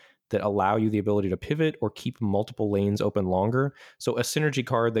decks that allow you the ability to pivot or keep multiple lanes open longer. So a synergy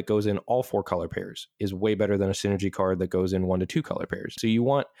card that goes in all 4 color pairs is way better than a synergy card that goes in 1 to 2 color pairs. So you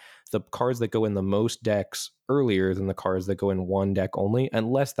want the cards that go in the most decks earlier than the cards that go in one deck only,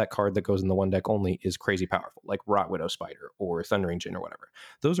 unless that card that goes in the one deck only is crazy powerful, like Rot Widow Spider or Thundering Djinn or whatever.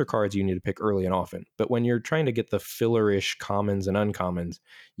 Those are cards you need to pick early and often. But when you're trying to get the fillerish commons and uncommons,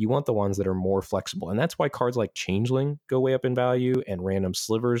 you want the ones that are more flexible. And that's why cards like Changeling go way up in value and random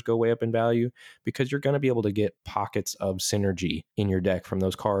slivers go way up in value, because you're going to be able to get pockets of synergy in your deck from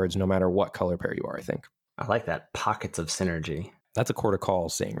those cards, no matter what color pair you are, I think. I like that. Pockets of synergy. That's a Court of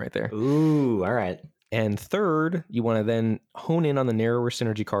Calls saying right there. Ooh, all right. And third, you want to then hone in on the narrower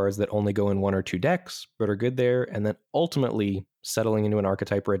synergy cards that only go in 1 or 2 decks, but are good there. And then ultimately settling into an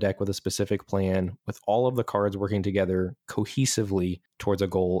archetype or a deck with a specific plan, with all of the cards working together cohesively towards a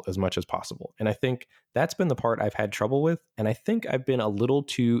goal as much as possible. And I think that's been the part I've had trouble with. And I think I've been a little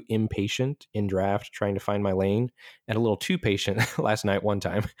too impatient in draft trying to find my lane, and a little too patient. Last night, one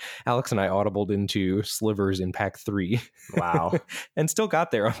time, Alex and I audibled into Slivers in pack 3. Wow. And still got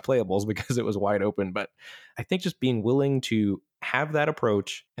there on playables because it was wide open. But I think just being willing to have that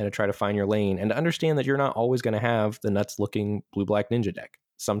approach and to try to find your lane, and to understand that you're not always going to have the nuts looking blue-black ninja deck.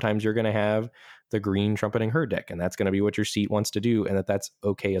 Sometimes you're going to have the green trumpeting herd deck, and that's going to be what your seat wants to do, and that's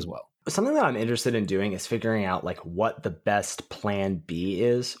okay as well. Something that I'm interested in doing is figuring out like what the best plan B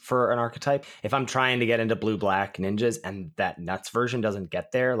is for an archetype. If I'm trying to get into blue-black ninjas and that nuts version doesn't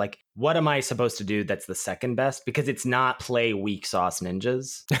get there, like what am I supposed to do that's the second best? Because it's not play weak sauce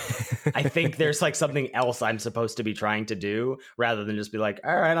ninjas. I think there's like something else I'm supposed to be trying to do rather than just be like,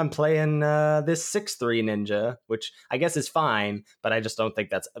 all right, I'm playing this 6/3 ninja, which I guess is fine, but I just don't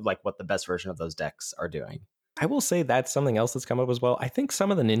think that's like what the best version of those decks are doing. I will say that's something else that's come up as well. I think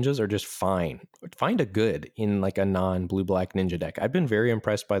some of the ninjas are just fine. Find a good in like a non-blue-black ninja deck. I've been very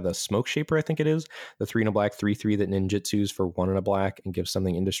impressed by the Smoke Shaper, I think it is, the 3 and a black, 3/3 that ninjutsus for 1 and a black and gives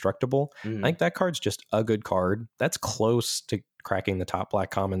something indestructible. I think that card's just a good card. That's close to cracking the top black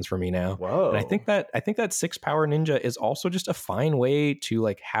commons for me now. Whoa. And I think that 6 power ninja is also just a fine way to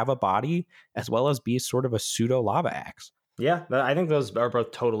like have a body as well as be sort of a pseudo lava axe. Yeah, I think those are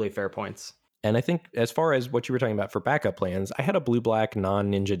both totally fair points. And I think as far as what you were talking about for backup plans, I had a blue-black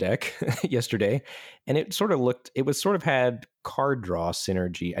non-ninja deck yesterday, and it sort of had card draw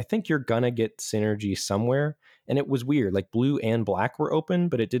synergy. I think you're going to get synergy somewhere, and it was weird. Like blue and black were open,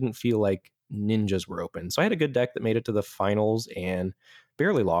 but it didn't feel like ninjas were open. So I had a good deck that made it to the finals and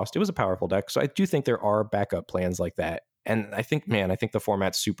barely lost. It was a powerful deck. So I do think there are backup plans like that. And I think the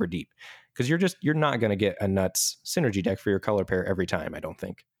format's super deep, because you're not going to get a nuts synergy deck for your color pair every time, I don't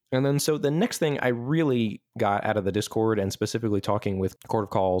think. And then so the next thing I really got out of the Discord, and specifically talking with Court of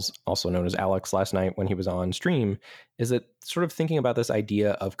Calls, also known as Alex, last night when he was on stream, is that sort of thinking about this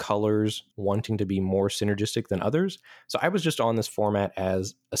idea of colors wanting to be more synergistic than others. So I was just on this format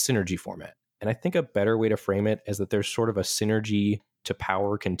as a synergy format. And I think a better way to frame it is that there's sort of a synergy to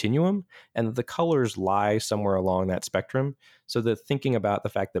power continuum, and that the colors lie somewhere along that spectrum. So that thinking about the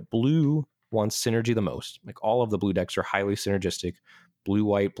fact that blue wants synergy the most, like all of the blue decks are highly synergistic. Blue,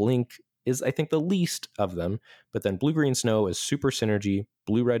 white, blink is, I think, the least of them. But then blue, green, snow is super synergy.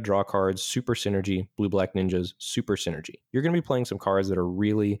 Blue, red, draw cards, super synergy. Blue, black, ninjas, super synergy. You're going to be playing some cards that are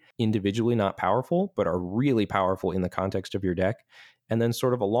really individually not powerful, but are really powerful in the context of your deck. And then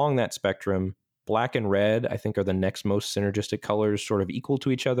sort of along that spectrum, black and red, I think, are the next most synergistic colors, sort of equal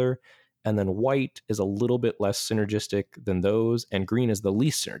to each other. And then white is a little bit less synergistic than those, and green is the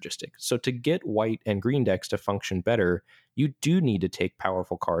least synergistic. So to get white and green decks to function better, you do need to take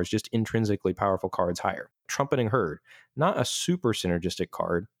powerful cards, just intrinsically powerful cards higher. Trumpeting Herd, not a super synergistic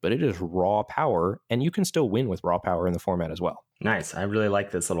card, but it is raw power, and you can still win with raw power in the format as well. Nice. I really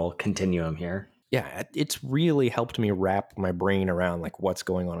like this little continuum here. Yeah, it's really helped me wrap my brain around like what's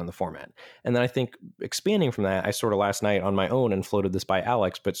going on in the format. And then I think expanding from that, I sort of last night on my own and floated this by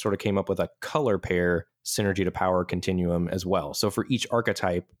Alex, but sort of came up with a color pair synergy to power continuum as well. So for each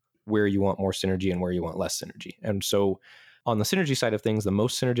archetype, where you want more synergy and where you want less synergy. And so on the synergy side of things, the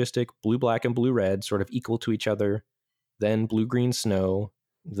most synergistic, blue, black, and blue, red, sort of equal to each other, then blue, green, snow,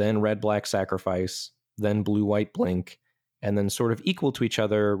 then red, black, sacrifice, then blue, white, blink, and then sort of equal to each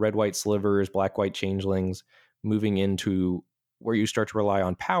other, red, white, slivers, black, white, changelings, moving into where you start to rely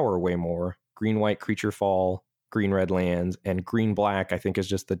on power way more, green, white, creature fall, green, red lands, and green, black, I think is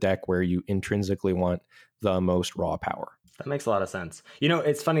just the deck where you intrinsically want the most raw power. That makes a lot of sense.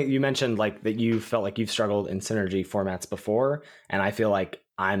 It's funny you mentioned like that you felt like you've struggled in synergy formats before, and I feel like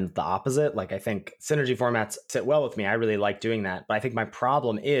I'm the opposite. Like I think synergy formats sit well with me. I really like doing that. But I think my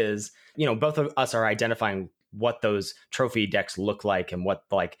problem is, both of us are identifying what those trophy decks look like and what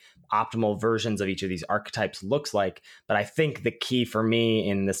like optimal versions of each of these archetypes looks like. But I think the key for me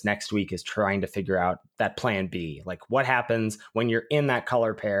in this next week is trying to figure out that plan B. Like what happens when you're in that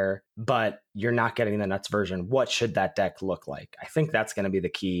color pair, but you're not getting the nuts version? What should that deck look like? I think that's going to be the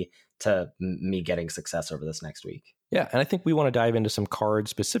key to me getting success over this next week. Yeah, and I think we want to dive into some card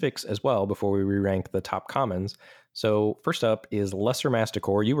specifics as well before we re-rank the top commons. So first up is Lesser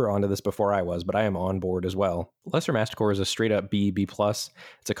Masticore. You were onto this before I was, but I am on board as well. Lesser Masticore is a straight up B+. It's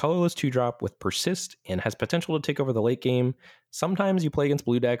a colorless 2-drop with Persist and has potential to take over the late game. Sometimes you play against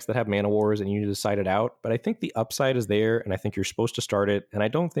blue decks that have mana wars and you need to side it out, but I think the upside is there, and I think you're supposed to start it, and I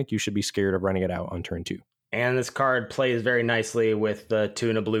don't think you should be scared of running it out on turn 2. And this card plays very nicely with the 2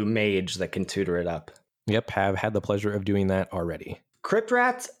 and a blue mage that can tutor it up. Yep, have had the pleasure of doing that already. Crypt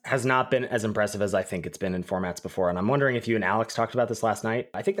Rats has not been as impressive as I think it's been in formats before, and I'm wondering if you and Alex talked about this last night.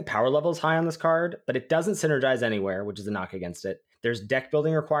 I think the power level is high on this card, but it doesn't synergize anywhere, which is a knock against it. There's deck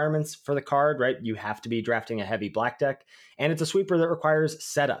building requirements for the card, right? You have to be drafting a heavy black deck, and it's a sweeper that requires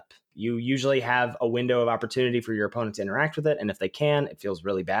setup. You usually have a window of opportunity for your opponent to interact with it, and if they can, it feels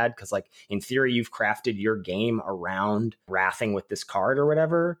really bad because, like, in theory, you've crafted your game around wrathing with this card or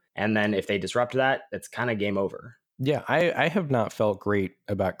whatever, and then if they disrupt that, it's kind of game over. Yeah, I have not felt great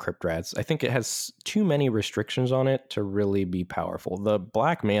about Crypt Rats. I think it has too many restrictions on it to really be powerful. The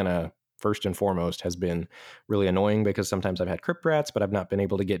black mana, first and foremost, has been really annoying because sometimes I've had Crypt Rats, but I've not been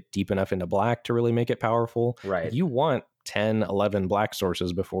able to get deep enough into black to really make it powerful. Right. You want 10, 11 black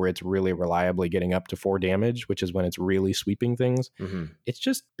sources before it's really reliably getting up to 4 damage, which is when it's really sweeping things. Mm-hmm. It's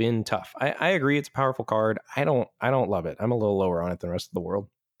just been tough. I agree it's a powerful card. I don't love it. I'm a little lower on it than the rest of the world.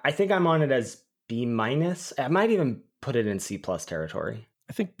 I think I'm on it as B-. I might even put it in C+ territory.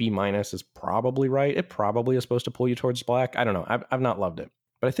 I think B- is probably right. It probably is supposed to pull you towards black. I don't know. I've not loved it.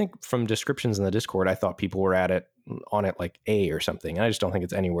 But I think from descriptions in the Discord, I thought people were on it like A or something. And I just don't think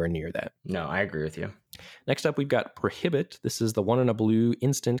it's anywhere near that. No, I agree with you. Next up, we've got Prohibit. This is the 1 and a blue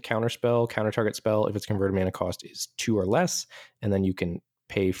instant counter target spell if its converted mana cost is 2 or less. And then you can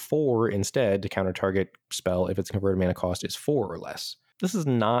pay 4 instead to counter target spell if its converted mana cost is 4 or less. This is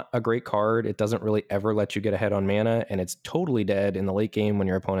not a great card. It doesn't really ever let you get ahead on mana, and it's totally dead in the late game when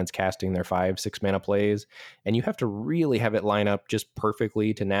your opponent's casting their 5-6 mana plays, and you have to really have it line up just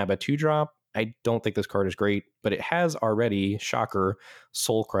perfectly to nab a 2-drop. I don't think this card is great, but it has already, shocker,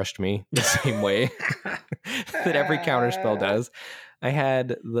 soul crushed me the same way that every counterspell does. I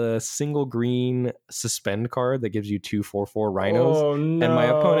had the single green suspend card that gives you 2/4/4 rhinos, and my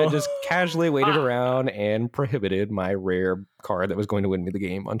opponent just casually waited around and prohibited my rare card that was going to win me the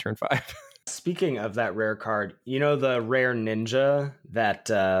game on turn 5. Speaking of that rare card, the rare ninja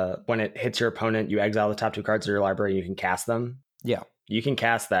that when it hits your opponent, you exile the top 2 cards of your library, you can cast them? Yeah. You can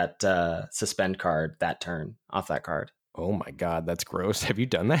cast that suspend card that turn off that card. Oh my God, that's gross. Have you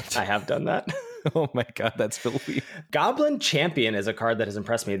done that? I have done that. Oh my God, that's filthy. Goblin Champion is a card that has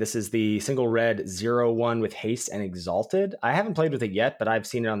impressed me. This is the single red 0/1 with haste and exalted. I haven't played with it yet, but I've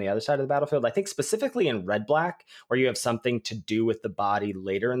seen it on the other side of the battlefield. I think specifically in red-black, where you have something to do with the body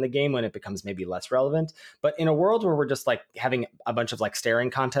later in the game when it becomes maybe less relevant. But in a world where we're just like having a bunch of like staring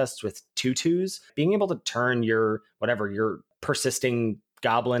contests with 2/2s, being able to turn your persisting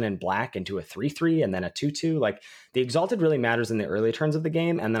goblin and black into a 3/3 and then a 2/2, like the exalted really matters in the early turns of the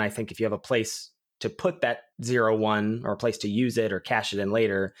game. And then I think if you have a place to put that 0/1 or a place to use it or cash it in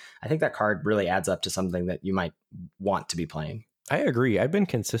later, I think that card really adds up to something that you might want to be playing. I agree. I've been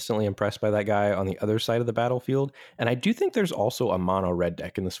consistently impressed by that guy on the other side of the battlefield. And I do think there's also a mono red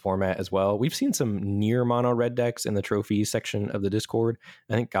deck in this format as well. We've seen some near mono red decks in the trophies section of the Discord.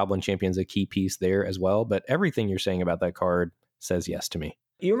 I think Goblin Champion's a key piece there as well. But everything you're saying about that card says yes to me.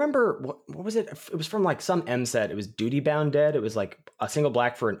 You remember, what was it? It was from like some M set. It was Duty Bound Dead. It was like a single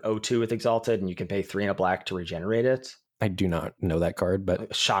black for an 0/2 with Exalted, and you can pay 3 and a black to regenerate it. I do not know that card,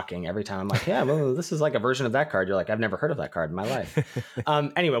 but shocking. Every time I'm like, yeah, well, this is like a version of that card. You're like, I've never heard of that card in my life.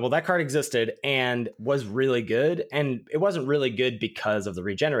 Anyway, well, that card existed and was really good. And it wasn't really good because of the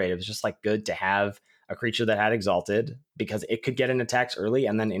regenerate. It was just like good to have a creature that had Exalted because it could get in attacks early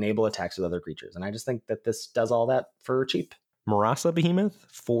and then enable attacks with other creatures. And I just think that this does all that for cheap. Marasa Behemoth,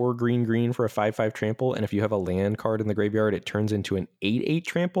 4 green for a 5/5 trample, and if you have a land card in the graveyard, it turns into an 8/8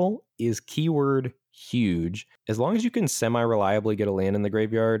 trample, is keyword huge. As long as you can semi-reliably get a land in the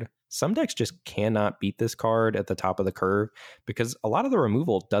graveyard, some decks just cannot beat this card at the top of the curve because a lot of the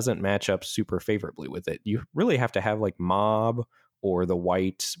removal doesn't match up super favorably with it. You really have to have like Mob or the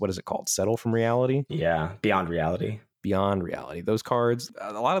white, what is it called? Settle from Reality? Yeah, Beyond Reality. Beyond Reality. Those cards,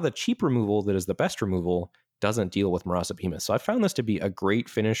 a lot of the cheap removal that is the best removal doesn't deal with Marasa Behemoth. So I found this to be a great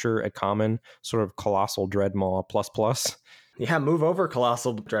finisher at common, sort of Colossal Dreadmaw ++. Yeah, move over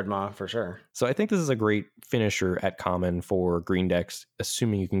Colossal Dreadmaw for sure. So I think this is a great finisher at common for green decks,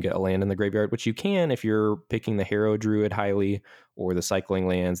 assuming you can get a land in the graveyard, which you can if you're picking the Harrow Druid highly or the cycling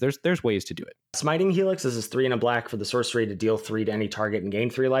lands. There's ways to do it. Smiting Helix is 3 and a black for the sorcery to deal 3 to any target and gain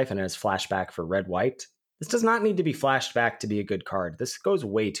 3 life, and it has flashback for red-white. This does not need to be flashed back to be a good card. This goes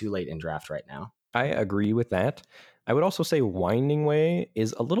way too late in draft right now. I agree with that. I would also say Winding Way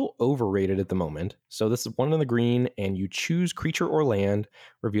is a little overrated at the moment. So this is 1 in the green, and you choose creature or land,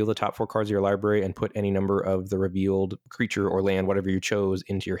 reveal the top 4 cards of your library, and put any number of the revealed creature or land, whatever you chose,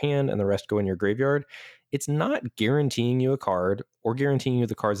 into your hand, and the rest go in your graveyard. It's not guaranteeing you a card or guaranteeing you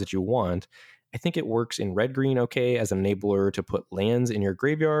the cards that you want. I think it works in red-green okay as an enabler to put lands in your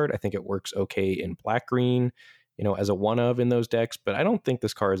graveyard. I think it works okay in black-green, as a one-of in those decks, but I don't think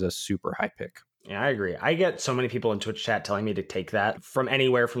this card is a super high pick. Yeah, I agree. I get so many people in Twitch chat telling me to take that from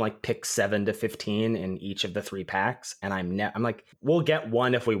anywhere from like pick 7 to 15 in each of the 3 packs. And I'm like, we'll get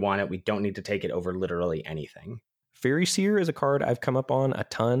one if we want it. We don't need to take it over literally anything. Fairy Seer is a card I've come up on a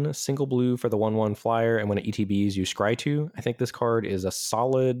ton. Single blue for the 1/1 flyer. And when it ETBs, you scry 2. I think this card is a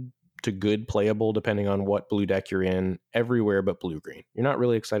solid to good playable depending on what blue deck you're in everywhere but blue-green. You're not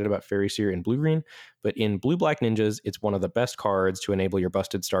really excited about Fairy Seer in blue-green, but in blue-black ninjas, it's one of the best cards to enable your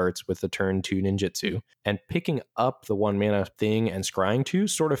busted starts with the turn 2 ninjutsu. And picking up the 1 mana thing and scrying 2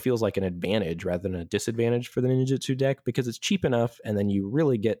 sort of feels like an advantage rather than a disadvantage for the ninjutsu deck because it's cheap enough and then you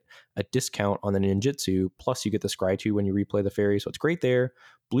really get a discount on the ninjutsu, plus you get the scry 2 when you replay the fairy, so it's great there.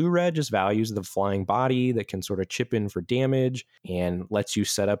 Blue-red just values the flying body that can sort of chip in for damage and lets you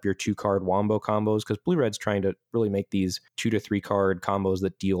set up your 2-card wombo combos because blue-red's trying to really make these 2 to 3 card combos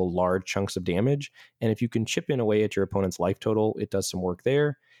that deal large chunks of damage. And if you can chip in away at your opponent's life total, it does some work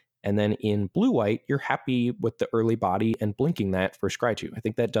there. And then in blue-white, you're happy with the early body and blinking that for scry 2. I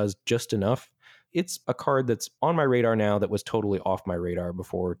think that does just enough. It's a card that's on my radar now that was totally off my radar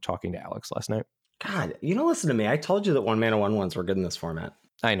before talking to Alex last night. God, listen to me. I told you that 1 mana 1/1s were good in this format.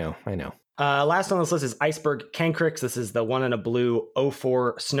 I know. Last on this list is Iceberg Cancrix. This is the 1 and a blue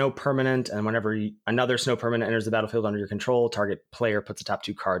 0/4 snow permanent. And whenever another snow permanent enters the battlefield under your control, target player puts the top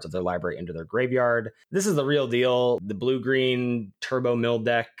 2 cards of their library into their graveyard. This is the real deal. The blue-green turbo mill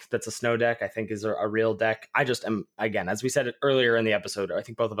deck that's a snow deck, I think is a real deck. I just am, again, as we said earlier in the episode, I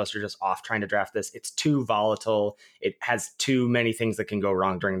think both of us are just off trying to draft this. It's too volatile. It has too many things that can go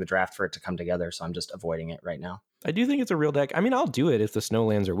wrong during the draft for it to come together. So I'm just avoiding it right now. I do think it's a real deck. I mean, I'll do it if the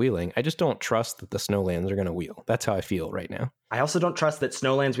Snowlands are wheeling. I just don't trust that the Snowlands are going to wheel. That's how I feel right now. I also don't trust that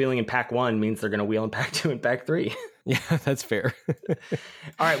Snowlands wheeling in pack 1 means they're going to wheel in pack 2 and pack 3. Yeah, that's fair.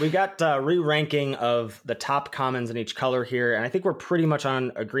 All right, we've got re-ranking of the top commons in each color here, and I think we're pretty much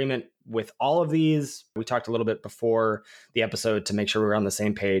on agreement with all of these. We talked a little bit before the episode to make sure we were on the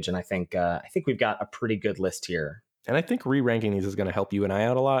same page, and I think we've got a pretty good list here. And I think re-ranking these is going to help you and I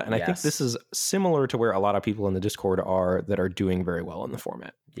out a lot. And Yes. I think this is similar to where a lot of people in the Discord are that are doing very well in the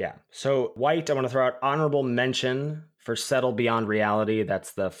format. Yeah. So white, I want to throw out honorable mention for Settle Beyond Reality.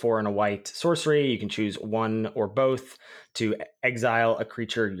 That's the 4 and a white sorcery. You can choose one or both to exile a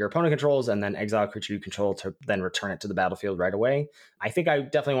creature your opponent controls and then exile a creature you control to then return it to the battlefield right away. I think I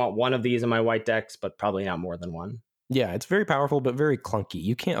definitely want one of these in my white decks, but probably not more than one. Yeah, it's very powerful, but very clunky.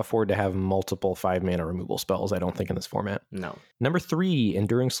 You can't afford to have multiple 5-mana removal spells, I don't think, in this format. No. Number 3,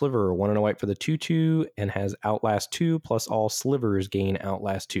 Enduring Sliver, 1 and a white for the 2/2, and has Outlast 2, plus all slivers gain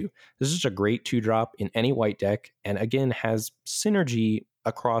Outlast 2. This is just a great 2-drop in any white deck, and again, has synergy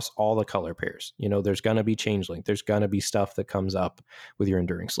across all the color pairs. There's going to be Changeling. There's going to be stuff that comes up with your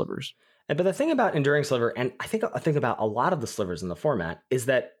Enduring Slivers. But the thing about Enduring Sliver, and I think about a lot of the slivers in the format, is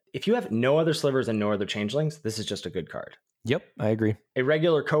that if you have no other slivers and no other changelings, this is just a good card. Yep, I agree.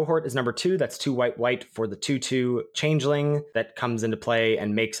 Irregular Cohort is number 2. That's 2 white for the 2/2 changeling that comes into play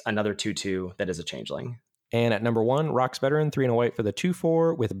and makes another 2/2 that is a changeling. And at number 1, Rock's Veteran, 3 and a white for the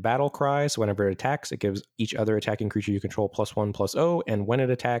 2/4 with Battle Cry. So whenever it attacks, it gives each other attacking creature you control +1/+0. And when it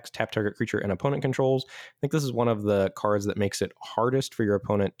attacks, tap target creature and opponent controls. I think this is one of the cards that makes it hardest for your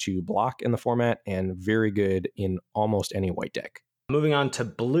opponent to block in the format and very good in almost any white deck. Moving on to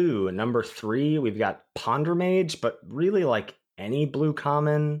blue, number 3, we've got Ponder Mage, but really like any blue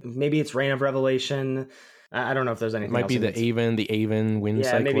common. Maybe it's Reign of Revelation. I don't know if there's anything Might else. be the Aven, Wind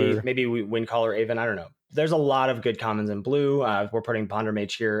Cycler. Maybe Windcaller Aven. I don't know. There's a lot of good commons in blue. We're putting Ponder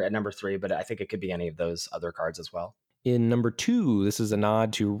Mage here at number 3, but I think it could be any of those other cards as well. In number 2, this is a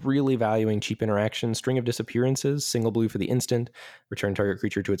nod to really valuing cheap interaction. String of Disappearances, single blue for the instant, return target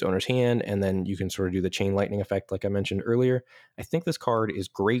creature to its owner's hand, and then you can sort of do the chain lightning effect like I mentioned earlier. I think this card is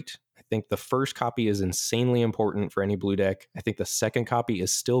great. I think the first copy is insanely important for any blue deck. I think the second copy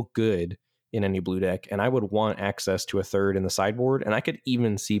is still good in any blue deck, and I would want access to a third in the sideboard, and I could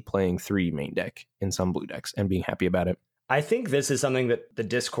even see playing 3 main deck in some blue decks and being happy about it. I think this is something that the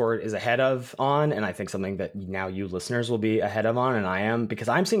Discord is ahead of on, and I think something that now you listeners will be ahead of on, and I am, because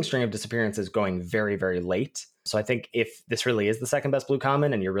I'm seeing String of Disappearances going very, very late. So I think if this really is the second best blue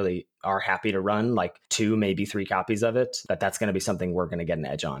common and you really are happy to run like 2, maybe 3 copies of it, that's going to be something we're going to get an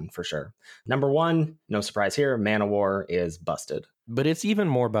edge on for sure. Number 1, no surprise here, Mana War is busted. But it's even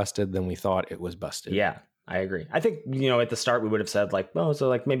more busted than we thought it was busted. Yeah. I agree. I think, at the start we would have said like, oh, so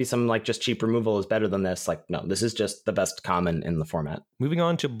like maybe some like just cheap removal is better than this. Like, no, this is just the best common in the format. Moving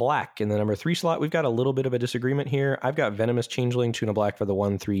on to black in the number 3 slot, we've got a little bit of a disagreement here. I've got Venomous Changeling, 2 and a black for the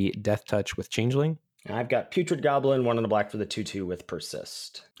 1/3 Death Touch with Changeling. I've got Putrid Goblin, 1 and a black for the 2/2 with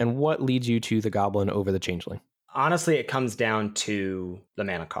Persist. And what leads you to the Goblin over the Changeling? Honestly, it comes down to the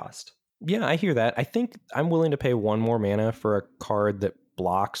mana cost. Yeah, I hear that. I think I'm willing to pay 1 more mana for a card that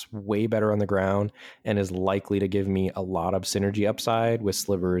blocks way better on the ground and is likely to give me a lot of synergy upside with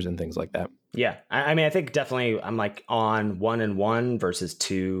slivers and things like that. Yeah, I mean, I think definitely I'm like on 1 and 1 versus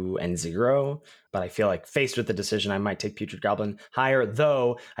 2 and 0, but I feel like faced with the decision, I might take Putrid Goblin higher,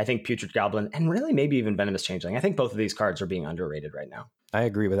 though I think Putrid Goblin and really maybe even Venomous Changeling, I think both of these cards are being underrated right now. I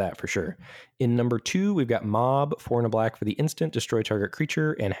agree with that for sure. In number 2, we've got Mob, 4 and a black for the instant, destroy target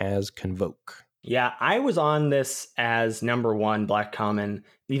creature, and has Convoke. Yeah, I was on this as number 1 black common,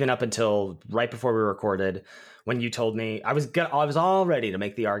 even up until right before we recorded, when you told me I was all ready to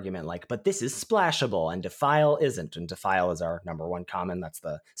make the argument like, but this is splashable and Defile isn't. And Defile is our number 1 common. That's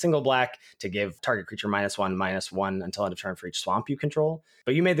the single black to give target creature -1/-1 until end of turn for each swamp you control.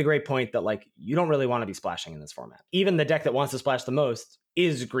 But you made the great point that like you don't really want to be splashing in this format. Even the deck that wants to splash the most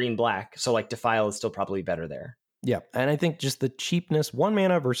is green black. So like Defile is still probably better there. Yeah, and I think just the cheapness, 1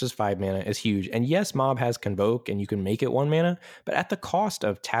 mana versus 5 mana is huge. And yes, Mob has Convoke and you can make it 1 mana, but at the cost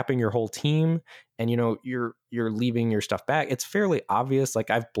of tapping your whole team and you're leaving your stuff back, it's fairly obvious. Like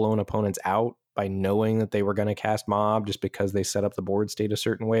I've blown opponents out by knowing that they were going to cast Mob just because they set up the board state a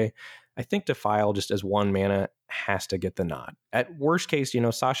certain way. I think Defile just as 1 mana has to get the nod. At worst case,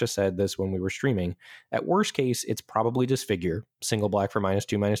 Sasha said this when we were streaming, at worst case, it's probably Disfigure, single black for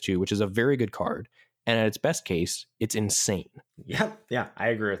 -2/-2, which is a very good card. And at its best case, it's insane. Yeah, I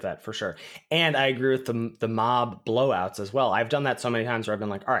agree with that for sure. And I agree with the mob blowouts as well. I've done that so many times where I've been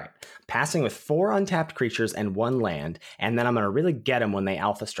like, all right, passing with 4 untapped creatures and 1 land, and then I'm going to really get them when they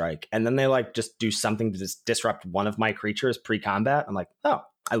alpha strike. And then they like just do something to disrupt one of my creatures pre-combat. I'm like, oh,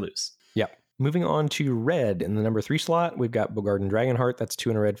 I lose. Yeah. Moving on to red in the number 3 slot, we've got Bogarden Dragonheart. That's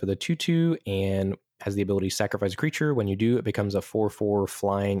 2 and a red for the 2/2 and has the ability to sacrifice a creature. When you do, it becomes a 4/4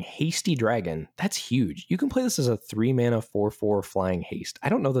 flying hasty dragon. That's huge. You can play this as a 3 mana 4/4 flying haste. I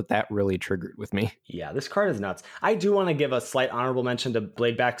don't know that really triggered with me. Yeah, this card is nuts. I do want to give a slight honorable mention to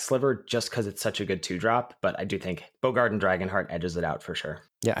Bladeback Sliver just because it's such a good 2-drop, but I do think Bogarden Dragonheart edges it out for sure.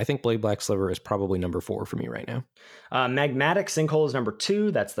 Yeah, I think Bladeback Sliver is probably number 4 for me right now. Magmatic Sinkhole is number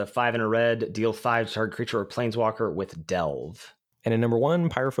 2. That's the 5 and a red, deal 5 to target creature or planeswalker with Delve. And in number 1,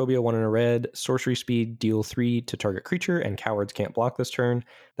 Pyrophobia, 1 and a red, sorcery speed, deal 3 to target creature, and cowards can't block this turn.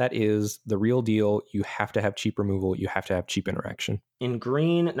 That is the real deal. You have to have cheap removal. You have to have cheap interaction. In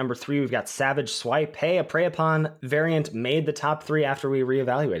green, number 3, we've got Savage Swipe. Hey, a Prey Upon variant made the top 3 after we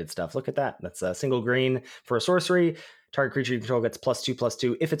reevaluated stuff. Look at that. That's a single green for a sorcery. Target creature you control gets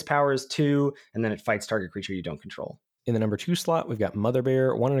 +2/+2 if its power is 2, and then it fights target creature you don't control. In the number 2 slot, we've got Mother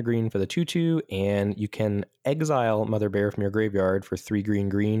Bear, 1 and a green for the 2/2, and you can exile Mother Bear from your graveyard for 3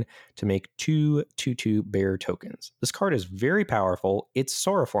 green to make 2 2/2 bear tokens. This card is very powerful. It's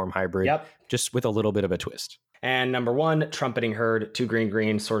Sauroform hybrid, just with a little bit of a twist. And number 1, Trumpeting Herd, 2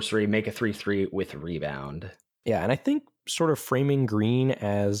 green, sorcery, make a 3/3 with rebound. Yeah, and I think sort of framing green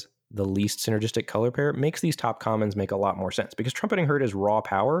as the least synergistic color pair makes these top commons make a lot more sense because Trumpeting Herd is raw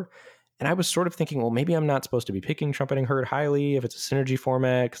power. And I was sort of thinking, well, maybe I'm not supposed to be picking Trumpeting Herd highly if it's a synergy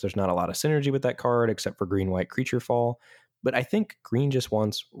format, because there's not a lot of synergy with that card except for green-white creature fall. But I think green just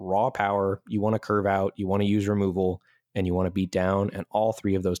wants raw power. You want to curve out, you want to use removal, and you want to beat down. And all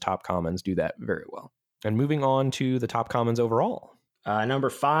three of those top commons do that very well. And moving on to the top commons overall.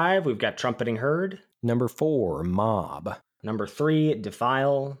 Number 5, we've got Trumpeting Herd. Number 4, Mob. Number 3,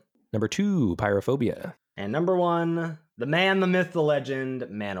 Defile. Number 2, Pyrophobia. And number 1, the man, the myth, the legend,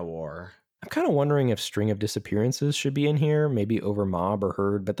 Manowar. I'm kind of wondering if String of Disappearances should be in here, maybe over Mob or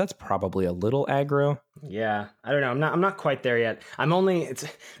Herd, but that's probably a little aggro. Yeah, I don't know. I'm not quite there yet. It's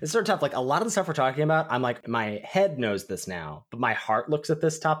sort of tough. Like a lot of the stuff we're talking about, I'm like, my head knows this now, but my heart looks at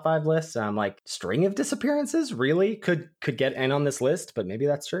this top 5 list and I'm like, String of Disappearances really could get in on this list, but maybe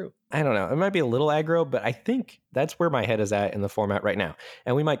that's true. I don't know. It might be a little aggro, but I think that's where my head is at in the format right now.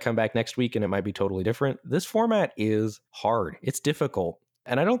 And we might come back next week and it might be totally different. This format is hard. It's difficult.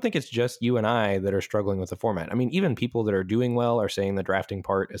 And I don't think it's just you and I that are struggling with the format. I mean, even people that are doing well are saying the drafting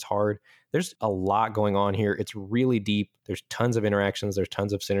part is hard. There's a lot going on here. It's really deep. There's tons of interactions. There's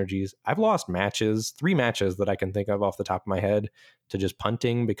tons of synergies. I've lost 3 matches that I can think of off the top of my head to just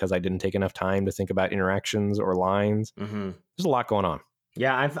punting because I didn't take enough time to think about interactions or lines. Mm-hmm. There's a lot going on.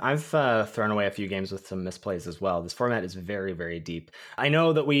 Yeah, I've thrown away a few games with some misplays as well. This format is very, very deep. I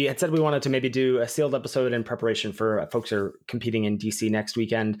know that we had said we wanted to maybe do a sealed episode in preparation for folks who are competing in DC next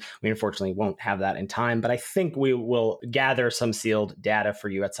weekend. We unfortunately won't have that in time, but I think we will gather some sealed data for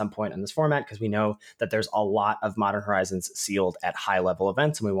you at some point in this format because we know that there's a lot of Modern Horizons sealed at high-level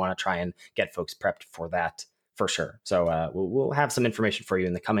events, and we want to try and get folks prepped for that. For sure. So we'll have some information for you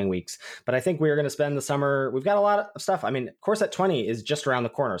in the coming weeks. But I think we're going to spend the summer. We've got a lot of stuff. I mean, Core Set 20 is just around the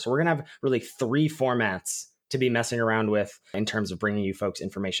corner. So we're going to have really 3 formats to be messing around with in terms of bringing you folks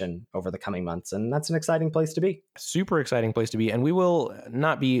information over the coming months. And that's an exciting place to be. Super exciting place to be. And we will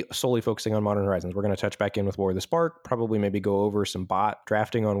not be solely focusing on Modern Horizons. We're going to touch back in with War of the Spark, probably maybe go over some bot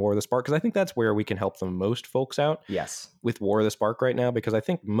drafting on War of the Spark, because I think that's where we can help the most folks out. Yes. With War of the Spark right now, because I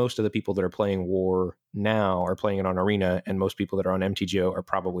think most of the people that are playing War now are playing it on Arena, and most people that are on MTGO are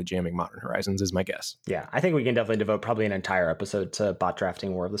probably jamming Modern Horizons, is my guess. Yeah, I think we can definitely devote probably an entire episode to bot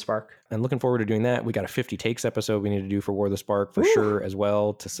drafting War of the Spark. And looking forward to doing that. We got a 50 takes episode we need to do for War of the Spark for sure as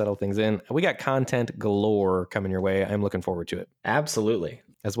well to settle things in. We got content galore coming your way. I'm looking forward to it. Absolutely.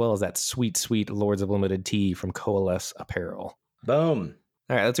 As well as that sweet, sweet Lords of Limited tee from Coalesce Apparel. Boom.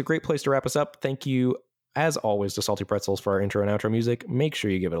 All right, that's a great place to wrap us up. Thank you, as always, to Salty Pretzels for our intro and outro music. Make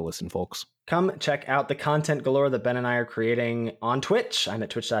sure you give it a listen, folks. Come check out the content galore that Ben and I are creating on Twitch. I'm at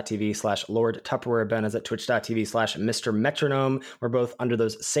twitch.tv/Lord Tupperware. Ben is at twitch.tv/Mr. Metronome. We're both under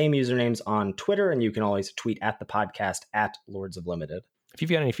those same usernames on Twitter, and you can always tweet at the podcast at Lords of Limited. If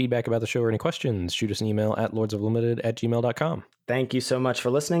you've got any feedback about the show or any questions, shoot us an email at lordsoflimited@gmail.com. Thank you so much for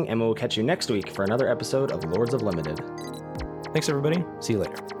listening, and we'll catch you next week for another episode of Lords of Limited. Thanks, everybody. See you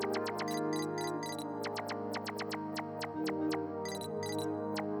later.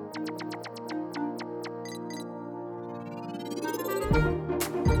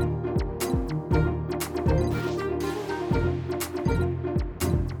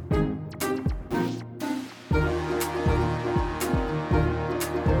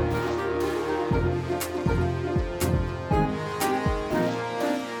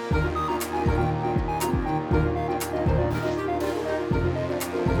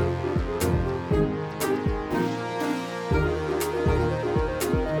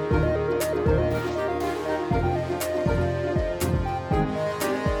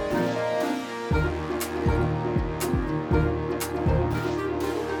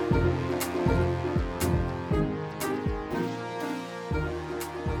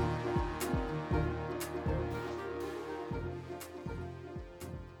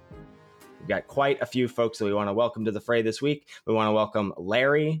 Got quite a few folks that we want to welcome to the fray this week. We want to welcome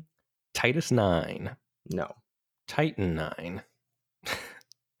Larry. Titus 9. No. Titan 9.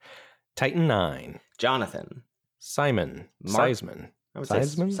 Titan 9. Jonathan. Simon. Seisman. I would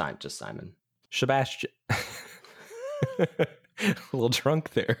Seisman? say just Simon. Sebastian. A little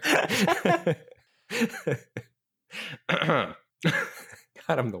drunk there. God,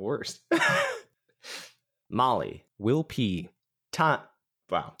 I'm the worst. Molly. Will P.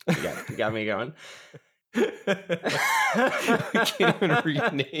 Wow, you got me going. We can't even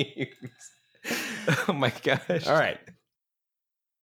read names. Oh my gosh. All right.